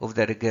shape of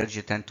the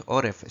regurgitant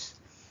orifice.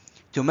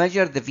 To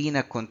measure the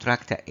vena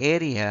contracta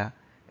area,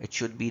 it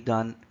should be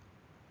done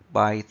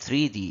by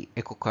 3D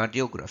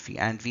echocardiography,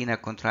 and vena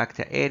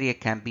contracta area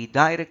can be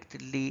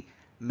directly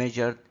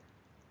measured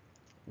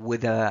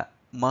with a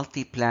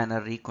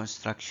multiplanar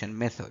reconstruction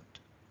method.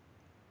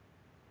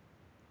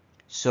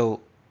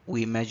 So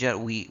we measure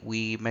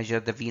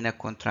the vena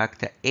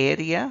contracta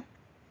area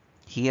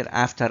here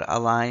after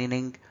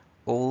aligning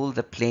all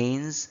the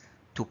planes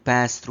to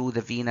pass through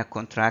the vena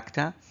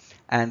contracta,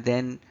 and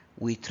then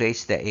we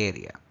trace the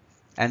area.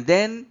 And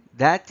then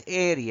that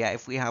area,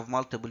 if we have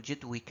multiple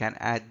jet, we can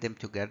add them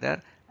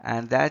together,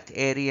 and that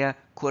area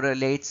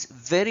correlates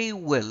very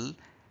well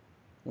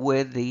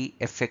with the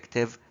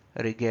effective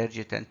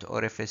regurgitant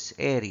orifice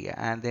area,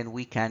 and then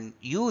we can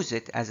use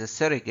it as a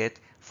surrogate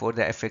for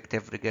the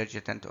effective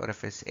regurgitant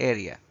orifice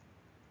area.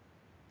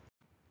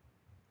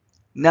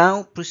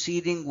 Now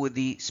proceeding with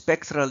the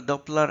spectral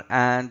Doppler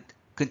and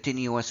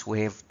continuous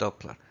wave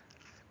Doppler.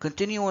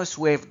 Continuous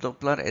wave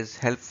Doppler is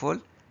helpful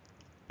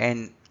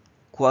in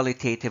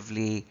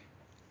qualitatively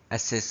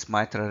assess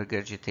mitral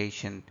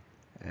regurgitation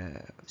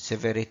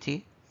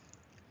severity.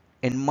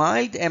 In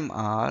mild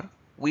MR,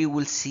 we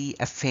will see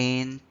a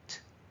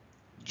faint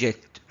jet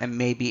and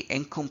maybe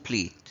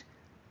incomplete.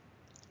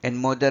 In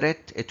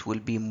moderate, it will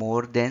be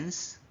more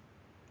dense.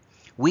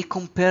 We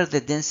compare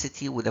the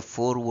density with a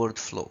forward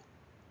flow,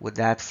 with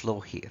that flow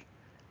here.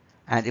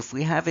 And if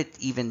we have it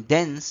even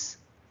dense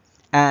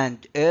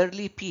and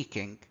early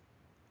peaking,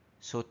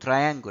 so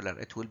triangular,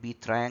 it will be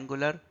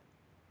triangular,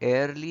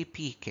 early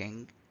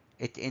peaking,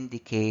 it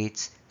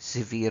indicates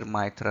severe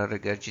mitral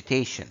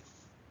regurgitation.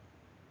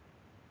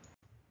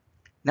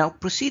 Now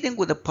proceeding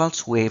with the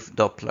pulse wave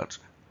Doppler.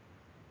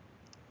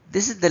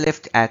 This is the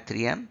left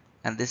atrium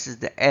and this is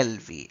the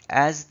LV.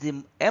 As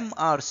the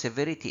MR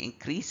severity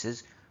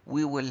increases,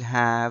 we will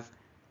have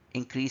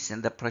increase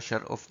in the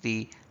pressure of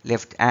the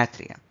left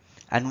atrium.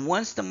 And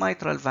once the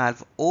mitral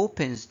valve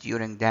opens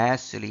during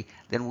diastole,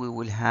 then we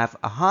will have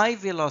a high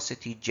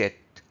velocity jet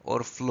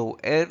or flow,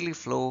 early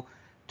flow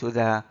to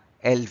the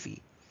LV.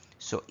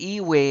 So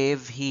E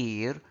wave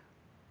here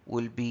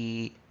will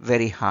be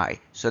very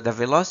high. So the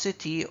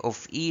velocity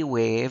of E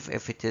wave,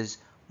 if it is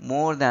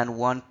more than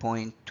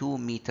 1.2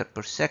 meter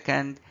per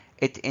second,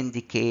 it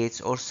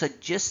indicates or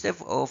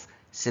suggestive of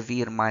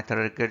severe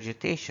mitral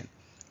regurgitation.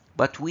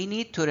 But we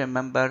need to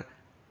remember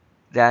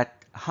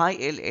that high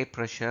LA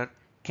pressure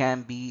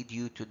can be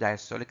due to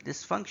diastolic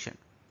dysfunction.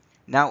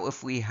 Now,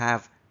 if we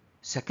have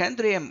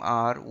secondary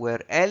MR where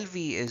LV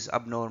is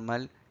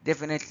abnormal,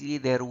 definitely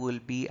there will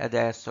be a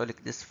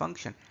diastolic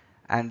dysfunction,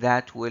 and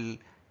that will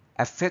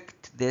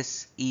affect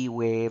this E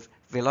wave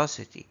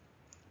velocity.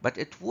 But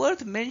it's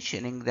worth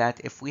mentioning that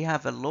if we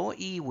have a low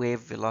E wave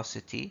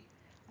velocity,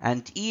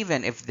 and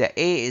even if the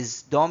A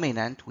is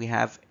dominant, we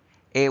have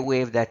A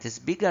wave that is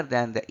bigger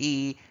than the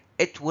E,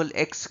 it will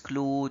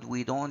exclude,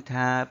 we don't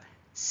have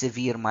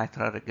severe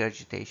mitral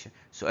regurgitation.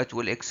 So it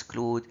will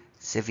exclude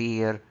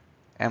severe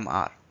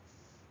MR.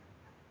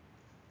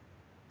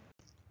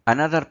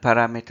 Another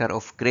parameter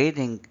of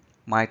grading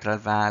mitral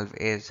valve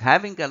is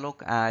having a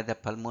look at the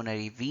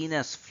pulmonary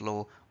venous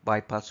flow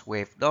by pulse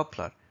wave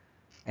Doppler.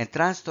 In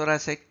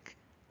transthoracic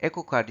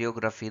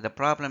echocardiography, the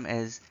problem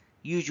is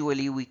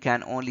usually we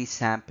can only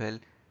sample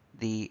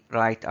the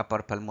right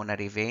upper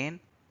pulmonary vein.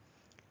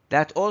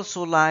 That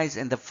also lies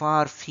in the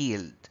far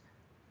field.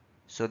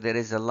 So there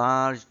is a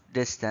large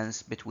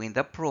distance between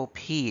the probe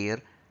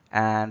here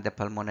and the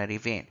pulmonary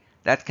vein.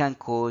 That can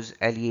cause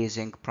a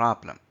liaising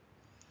problem.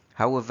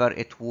 However,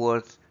 it's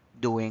worth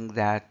doing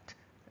that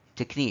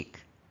technique.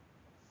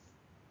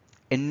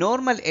 In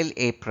normal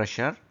LA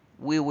pressure,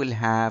 we will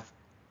have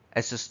a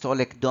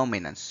systolic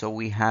dominance. So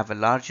we have a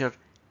larger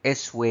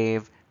S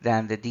wave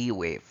than the D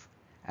wave.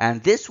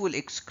 And this will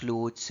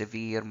exclude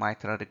severe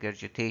mitral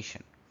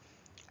regurgitation.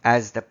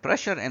 As the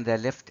pressure in the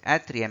left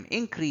atrium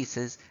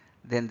increases,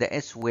 then the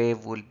S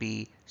wave will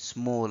be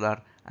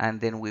smaller, and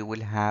then we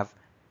will have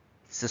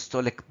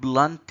systolic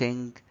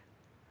blunting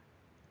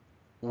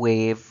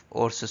wave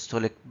or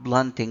systolic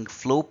blunting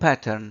flow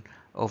pattern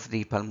of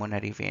the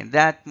pulmonary vein.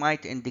 That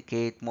might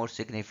indicate more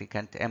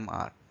significant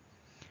MR.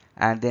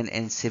 And then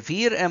in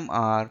severe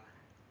MR,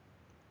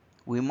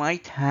 we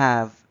might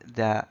have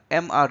the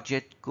MR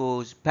jet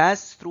goes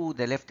pass through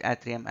the left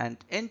atrium and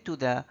into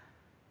the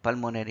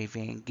pulmonary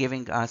vein,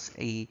 giving us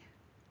a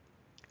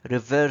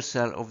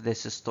reversal of the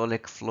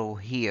systolic flow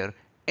here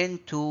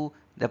into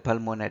the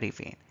pulmonary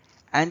vein.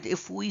 And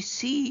if we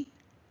see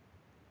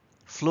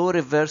flow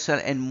reversal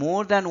in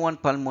more than one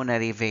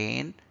pulmonary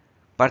vein,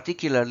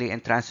 particularly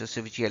in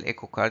transesophageal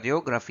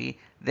echocardiography,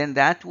 then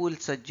that will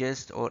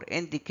suggest or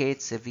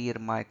indicate severe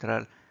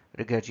mitral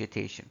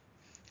regurgitation.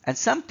 And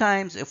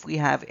sometimes if we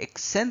have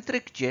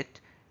eccentric jet,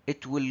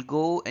 it will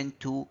go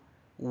into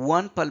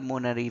one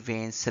pulmonary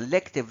vein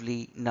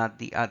selectively, not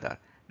the other.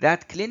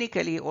 That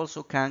clinically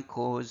also can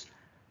cause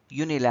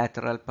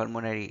unilateral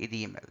pulmonary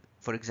edema.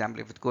 For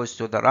example, if it goes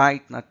to the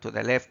right, not to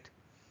the left,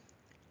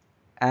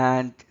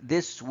 and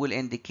this will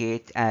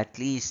indicate at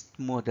least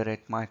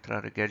moderate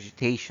mitral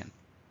regurgitation.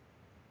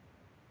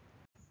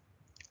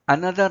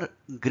 Another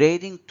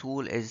grading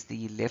tool is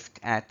the left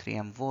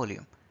atrium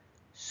volume.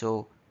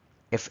 So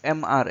if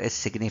MR is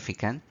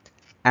significant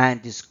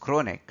and is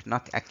chronic,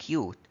 not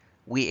acute,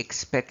 we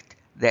expect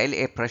the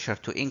LA pressure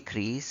to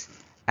increase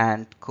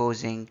and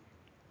causing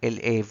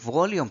LA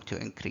volume to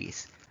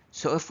increase.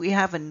 So if we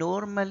have a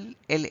normal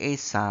LA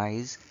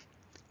size,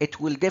 it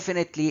will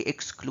definitely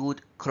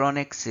exclude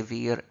chronic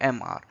severe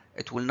MR.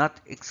 It will not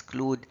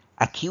exclude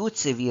acute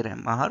severe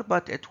MR,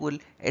 but it will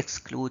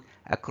exclude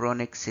a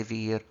chronic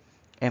severe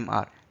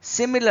MR.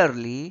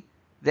 Similarly,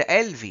 the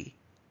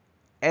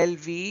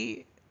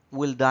LV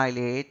will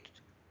dilate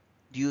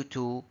due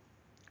to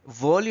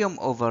volume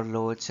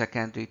overload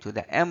secondary to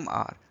the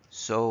MR.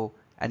 So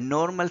a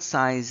normal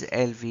size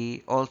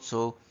LV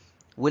also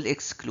will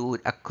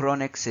exclude a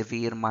chronic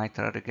severe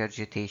mitral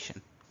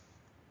regurgitation.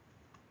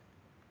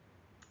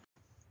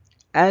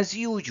 As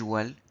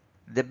usual,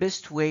 the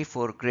best way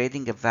for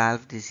grading a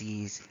valve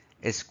disease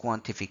is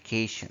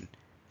quantification,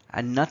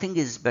 and nothing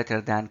is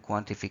better than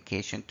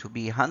quantification to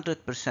be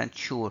 100%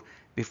 sure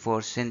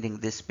before sending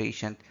this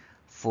patient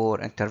for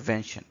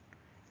intervention.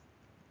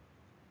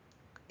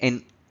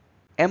 In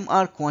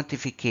MR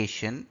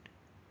quantification,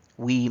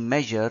 we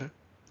measure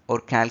or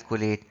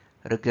calculate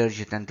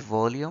regurgitant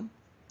volume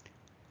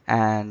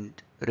and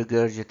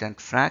regurgitant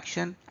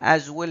fraction,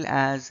 as well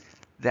as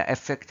the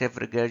effective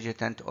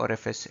regurgitant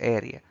orifice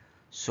area.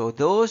 So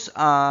those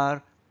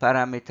are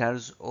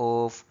parameters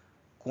of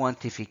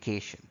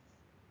quantification.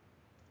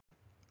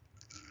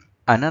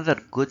 Another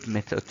good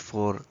method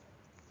for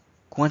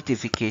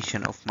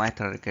quantification of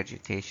mitral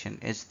regurgitation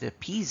is the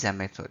PISA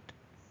method.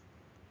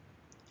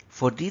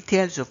 For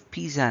details of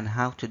PISA and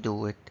how to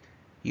do it,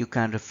 you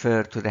can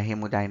refer to the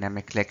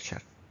hemodynamic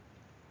lecture.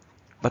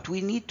 But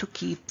we need to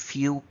keep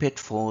few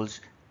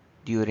pitfalls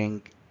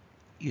during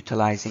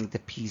utilizing the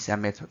PISA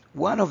method.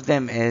 One of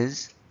them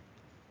is,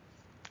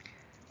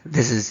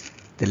 this is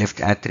the left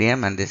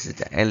atrium and this is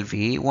the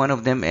LV. One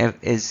of them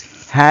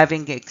is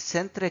having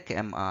eccentric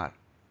MR.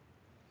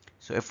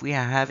 So if we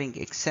are having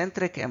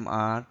eccentric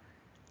MR,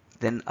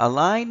 then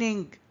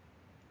aligning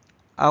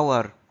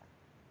our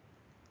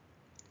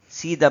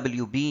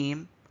CW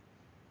beam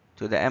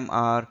to the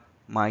MR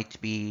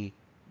might be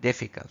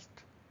difficult.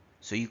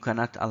 So you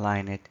cannot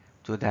align it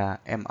to the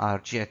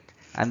MR jet.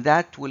 And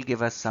that will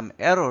give us some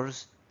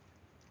errors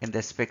in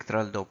the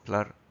spectral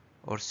Doppler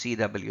or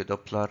CW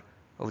Doppler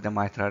of the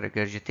mitral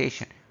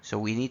regurgitation. So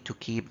we need to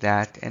keep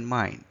that in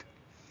mind.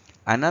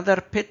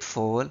 Another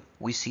pitfall,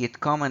 we see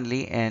it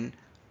commonly in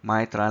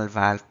mitral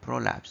valve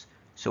prolapse.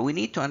 So we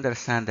need to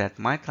understand that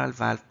mitral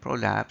valve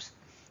prolapse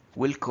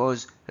will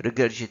cause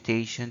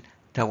regurgitation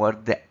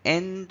toward the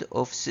end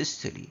of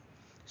systole.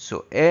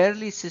 So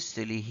early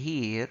systole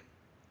here,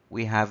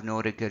 we have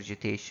no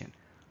regurgitation.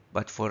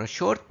 But for a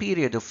short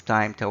period of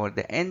time toward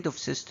the end of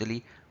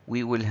systole,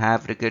 we will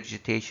have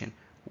regurgitation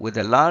with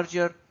a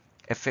larger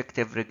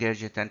effective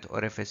regurgitant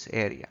orifice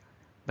area.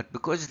 But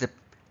because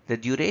the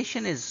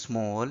duration is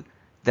small,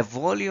 the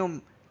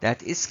volume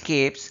that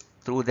escapes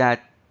through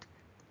that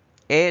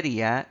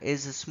area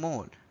is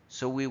small.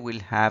 So we will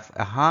have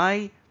a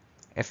high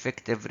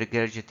effective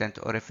regurgitant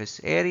orifice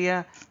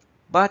area,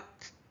 but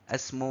a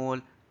small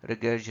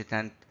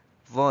regurgitant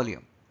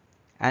volume.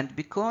 And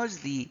because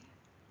the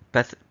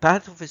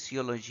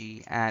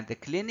pathophysiology and the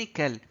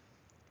clinical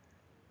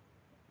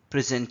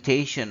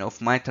presentation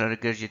of mitral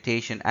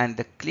regurgitation and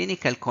the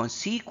clinical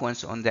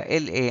consequence on the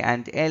LA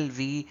and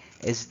LV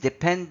is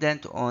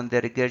dependent on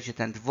the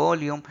regurgitant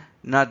volume,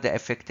 not the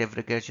effective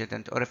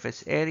regurgitant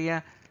orifice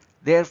area.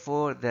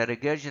 Therefore, the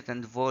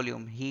regurgitant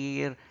volume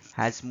here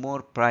has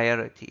more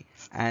priority,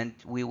 and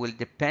we will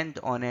depend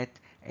on it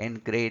in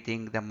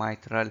grading the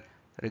mitral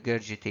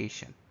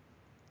regurgitation.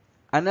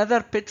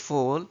 Another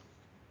pitfall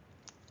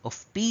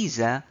of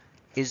PISA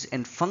is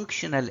in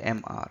functional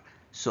MR.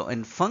 So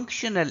in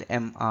functional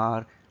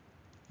MR,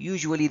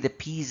 usually the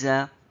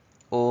PISA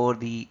or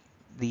the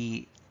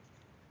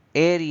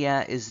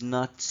area is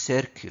not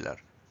circular.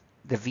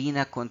 The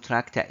vena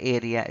contracta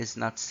area is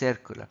not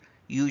circular.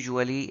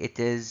 Usually it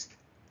is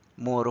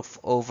more of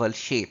oval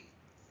shape.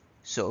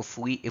 So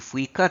if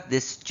we cut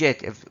this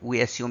jet, if we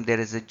assume there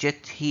is a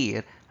jet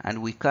here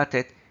and we cut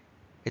it,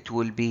 it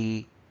will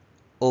be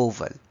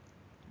oval.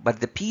 But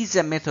the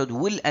PISA method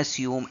will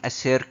assume a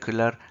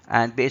circular,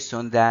 and based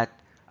on that,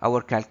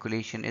 our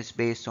calculation is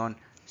based on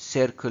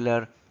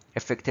circular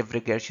effective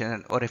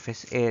regurgitant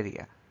orifice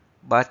area.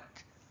 But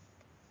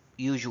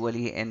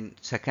usually in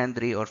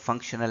secondary or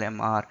functional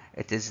MR,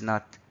 it is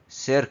not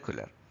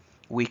circular.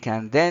 We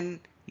can then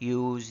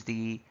use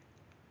the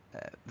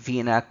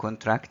vena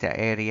contracta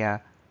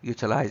area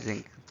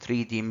utilizing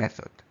 3D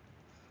method.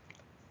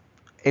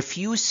 If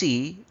you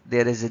see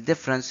there is a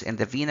difference in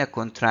the vena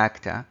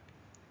contracta,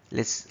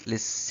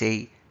 let's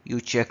say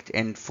you checked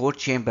in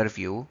 4-chamber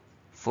view,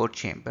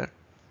 4-chamber,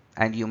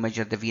 and you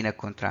measure the vena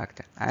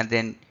contracta, and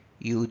then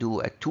you do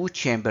a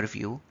 2-chamber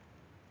view,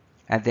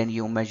 and then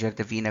you measure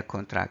the vena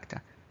contracta.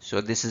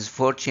 So this is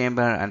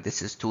 4-chamber and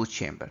this is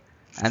 2-chamber,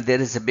 and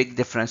there is a big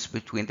difference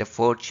between the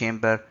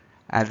 4-chamber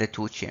and the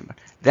 2-chamber.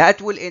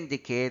 That will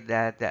indicate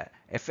that the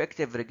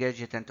effective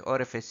regurgitant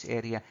orifice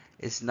area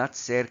is not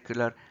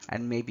circular,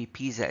 and maybe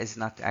PISA is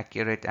not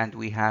accurate and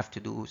we have to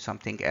do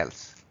something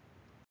else.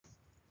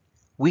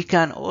 We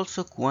can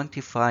also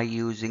quantify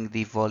using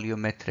the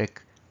volumetric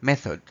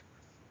method.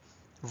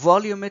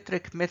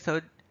 Volumetric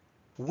method,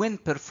 when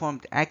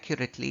performed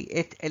accurately,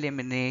 it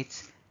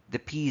eliminates the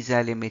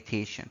PISA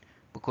limitation,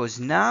 because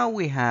now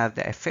we have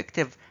the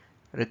effective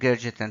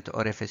regurgitant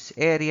orifice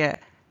area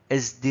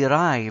is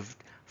derived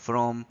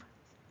from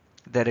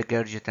the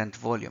regurgitant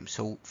volume.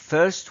 So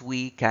first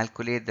we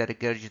calculate the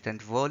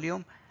regurgitant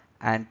volume,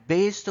 and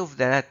based on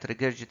that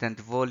regurgitant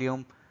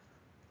volume,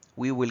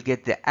 we will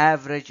get the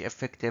average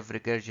effective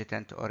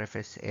regurgitant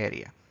orifice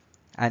area.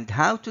 And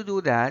how to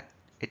do that,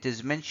 it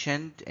is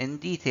mentioned in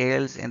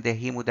details in the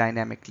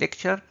hemodynamic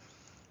lecture,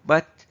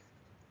 but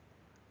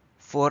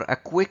for a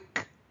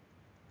quick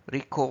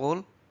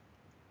recall,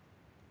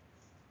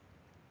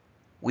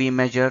 we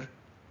measure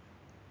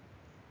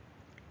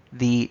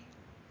the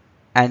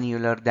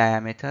annular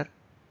diameter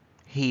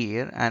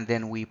here, and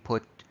then we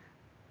put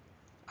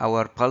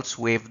our pulse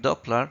wave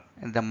Doppler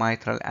in the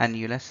mitral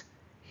annulus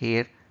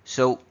here.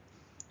 So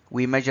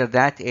we measure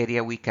that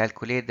area, we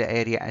calculate the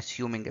area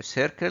assuming a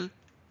circle,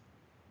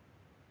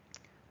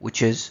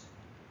 which is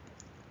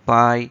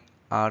pi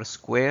r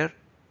square,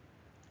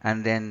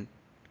 and then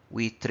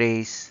we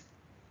trace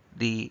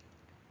the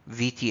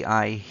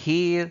VTI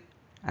here,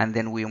 and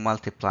then we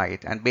multiply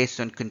it. And based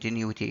on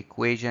continuity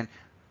equation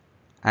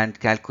and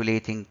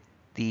calculating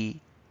the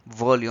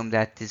volume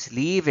that is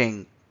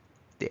leaving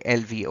the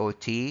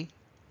LVOT,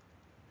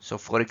 so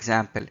for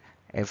example,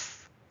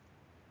 if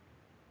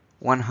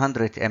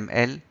 100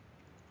 ml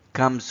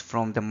comes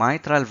from the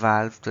mitral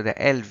valve to the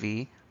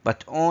LV,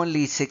 but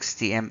only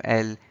 60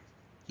 ml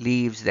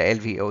leaves the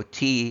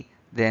LVOT,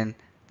 then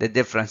the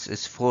difference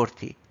is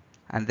 40.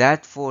 And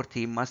that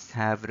 40 must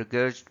have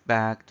regurgitated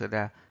back to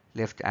the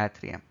left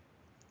atrium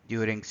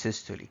during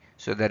systole.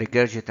 So the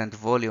regurgitant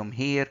volume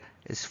here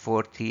is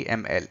 40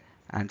 ml.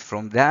 And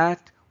from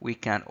that, we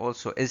can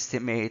also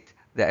estimate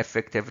the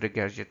effective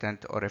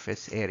regurgitant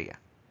orifice area.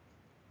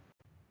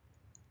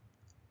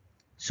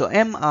 So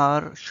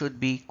MR should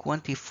be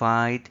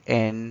quantified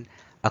in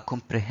a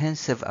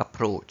comprehensive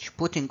approach,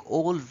 putting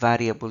all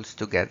variables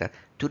together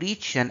to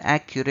reach an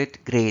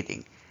accurate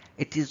grading.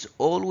 It is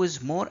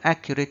always more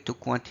accurate to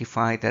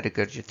quantify the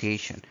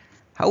regurgitation.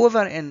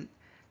 However, in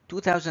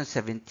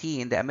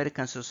 2017, the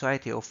American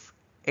Society of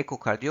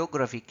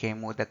Echocardiography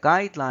came with the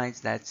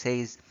guidelines that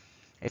says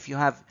if you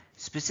have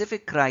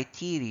specific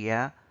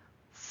criteria,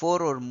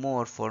 4 or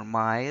more for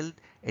mild,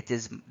 it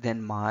is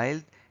then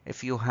mild.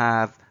 If you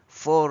have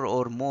 4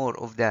 or more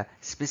of the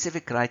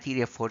specific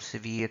criteria for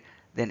severe,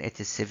 then it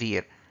is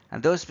severe.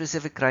 And those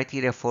specific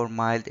criteria for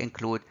mild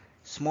include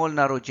small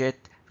narrow jet,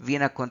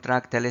 vena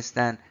contracta less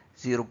than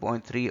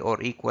 0.3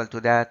 or equal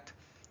to that,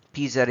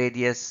 PISA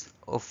radius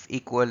of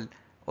equal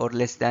or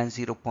less than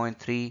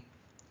 0.3,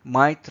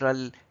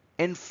 mitral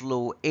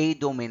inflow A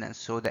dominance,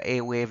 so the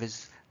A wave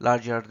is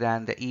larger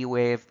than the E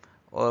wave,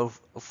 or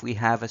if we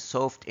have a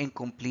soft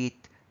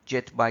incomplete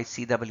jet by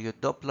CW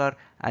Doppler,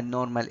 and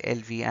normal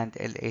LV and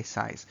LA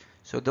size.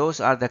 So those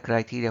are the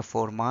criteria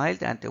for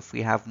mild, and if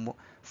we have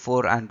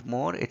 4 and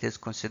more, it is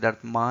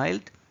considered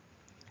mild.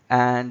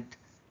 And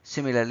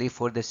similarly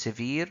for the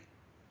severe,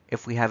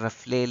 if we have a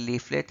flail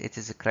leaflet, it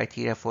is a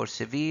criteria for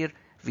severe.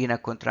 Vena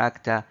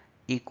contracta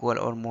equal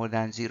or more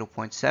than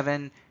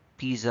 0.7,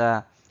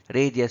 Pisa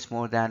radius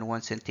more than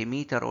 1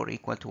 centimeter or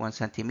equal to 1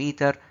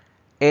 centimeter,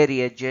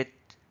 area jet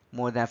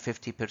more than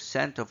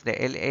 50% of the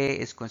LA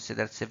is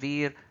considered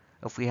severe.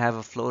 If we have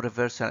a flow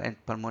reversal in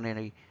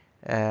pulmonary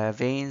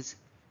veins,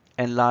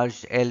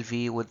 enlarged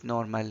LV with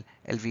normal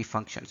LV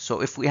function.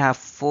 So if we have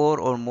 4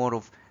 or more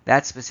of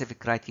that specific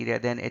criteria,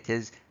 then it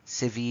is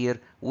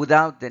severe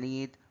without the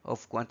need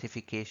of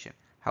quantification.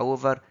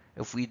 However,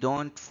 if we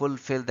don't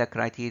fulfill the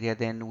criteria,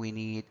 then we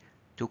need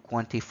to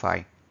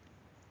quantify.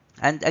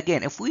 And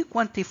again, if we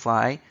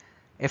quantify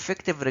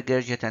effective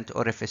regurgitant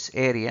orifice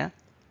area,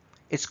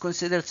 it's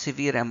considered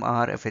severe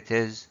MR if it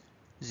is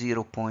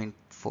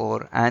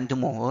 0.4 and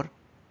more.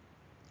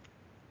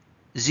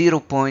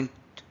 0.2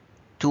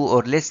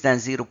 or less than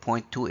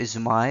 0.2 is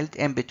mild.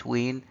 In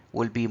between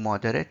will be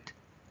moderate.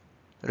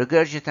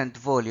 Regurgitant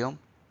volume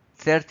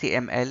 30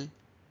 ml,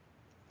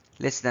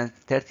 less than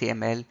 30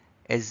 ml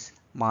is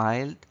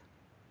mild.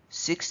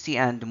 60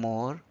 and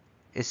more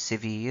is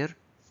severe.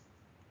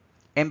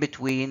 In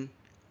between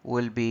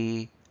will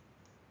be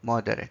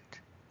moderate.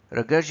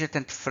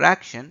 Regurgitant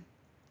fraction,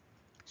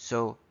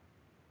 so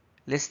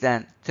less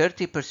than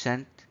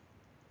 30%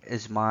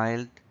 is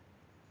mild,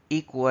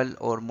 equal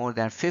or more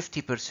than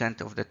 50%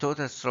 of the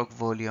total stroke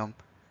volume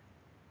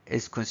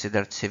is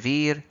considered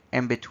severe,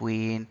 in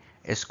between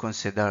is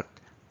considered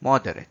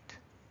moderate.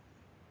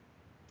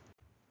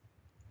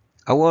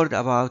 A word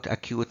about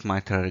acute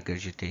mitral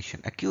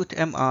regurgitation. Acute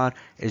MR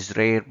is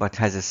rare but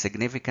has a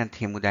significant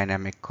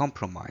hemodynamic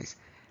compromise.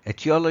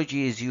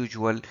 Etiology is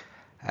usual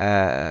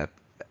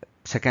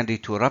secondary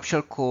to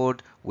rupture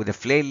cord with a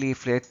flail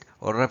leaflet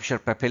or rupture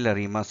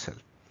papillary muscle.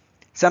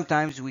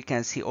 Sometimes we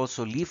can see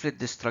also leaflet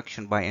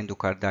destruction by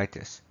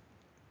endocarditis.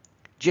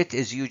 JIT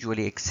is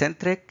usually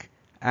eccentric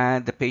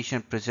and the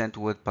patient presents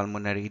with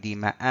pulmonary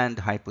edema and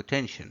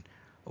hypotension.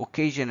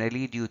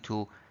 Occasionally, due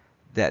to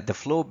the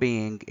flow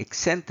being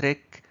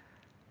eccentric,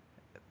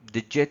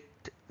 the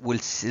JIT will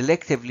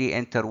selectively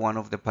enter one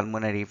of the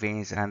pulmonary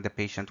veins and the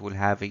patient will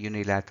have a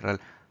unilateral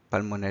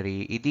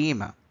pulmonary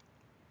edema.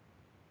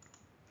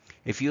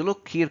 If you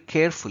look here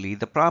carefully,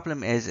 the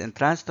problem is in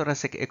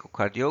transthoracic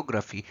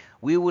echocardiography,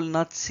 we will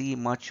not see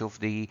much of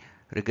the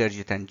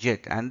regurgitant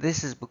JIT, and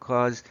this is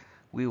because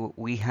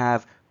we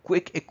have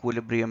quick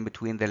equilibrium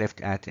between the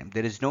left atrium.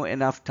 There is no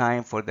enough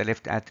time for the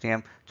left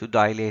atrium to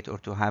dilate or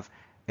to have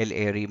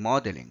LA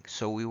remodeling.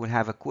 So we will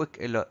have a quick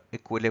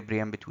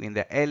equilibrium between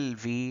the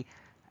LV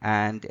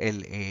and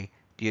LA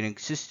during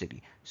systole.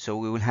 So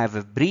we will have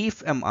a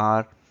brief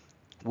MR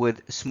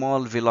with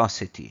small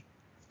velocity.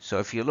 So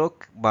if you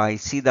look by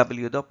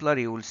CW Doppler,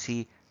 you will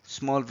see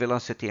small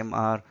velocity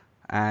MR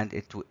and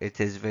it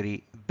is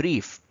very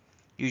brief.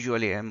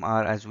 Usually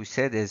MR, as we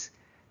said, is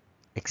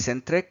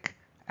eccentric,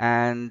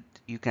 and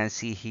you can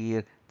see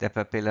here the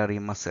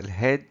papillary muscle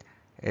head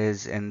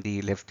is in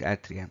the left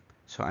atrium.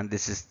 So, and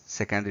this is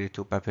secondary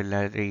to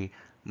papillary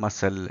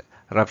muscle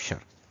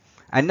rupture.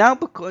 And now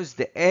because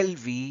the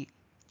LV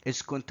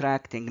is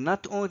contracting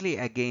not only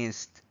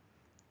against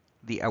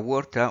the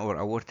aorta or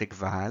aortic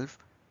valve,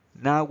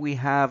 now we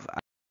have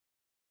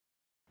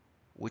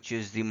which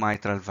is the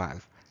mitral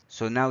valve.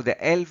 So now the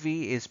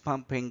LV is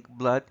pumping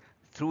blood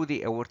through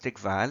the aortic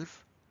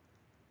valve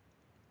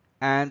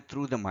and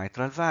through the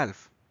mitral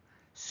valve.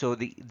 So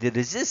the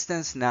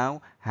resistance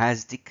now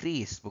has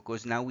decreased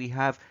because now we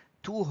have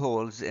two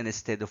holes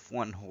instead of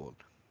one hole.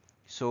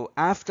 So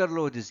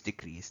afterload is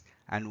decreased,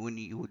 and when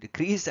you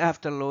decrease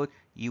afterload,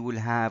 you will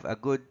have a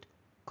good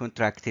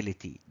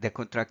contractility. The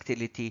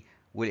contractility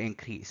will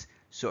increase.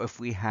 So if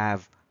we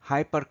have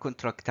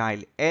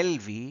hypercontractile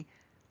LV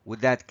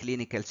with that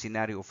clinical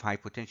scenario of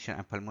hypotension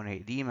and pulmonary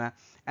edema,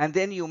 and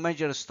then you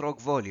measure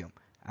stroke volume,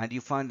 and you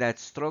find that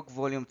stroke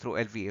volume through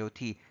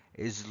LVAOT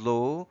is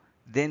low,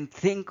 then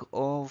think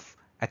of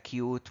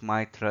acute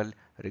mitral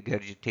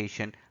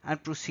regurgitation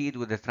and proceed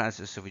with the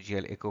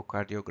transesophageal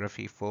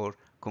echocardiography for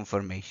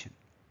confirmation.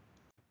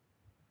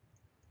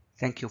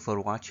 Thank you for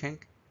watching.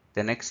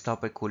 The next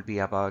topic will be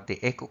about the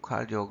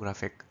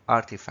echocardiographic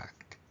artifact.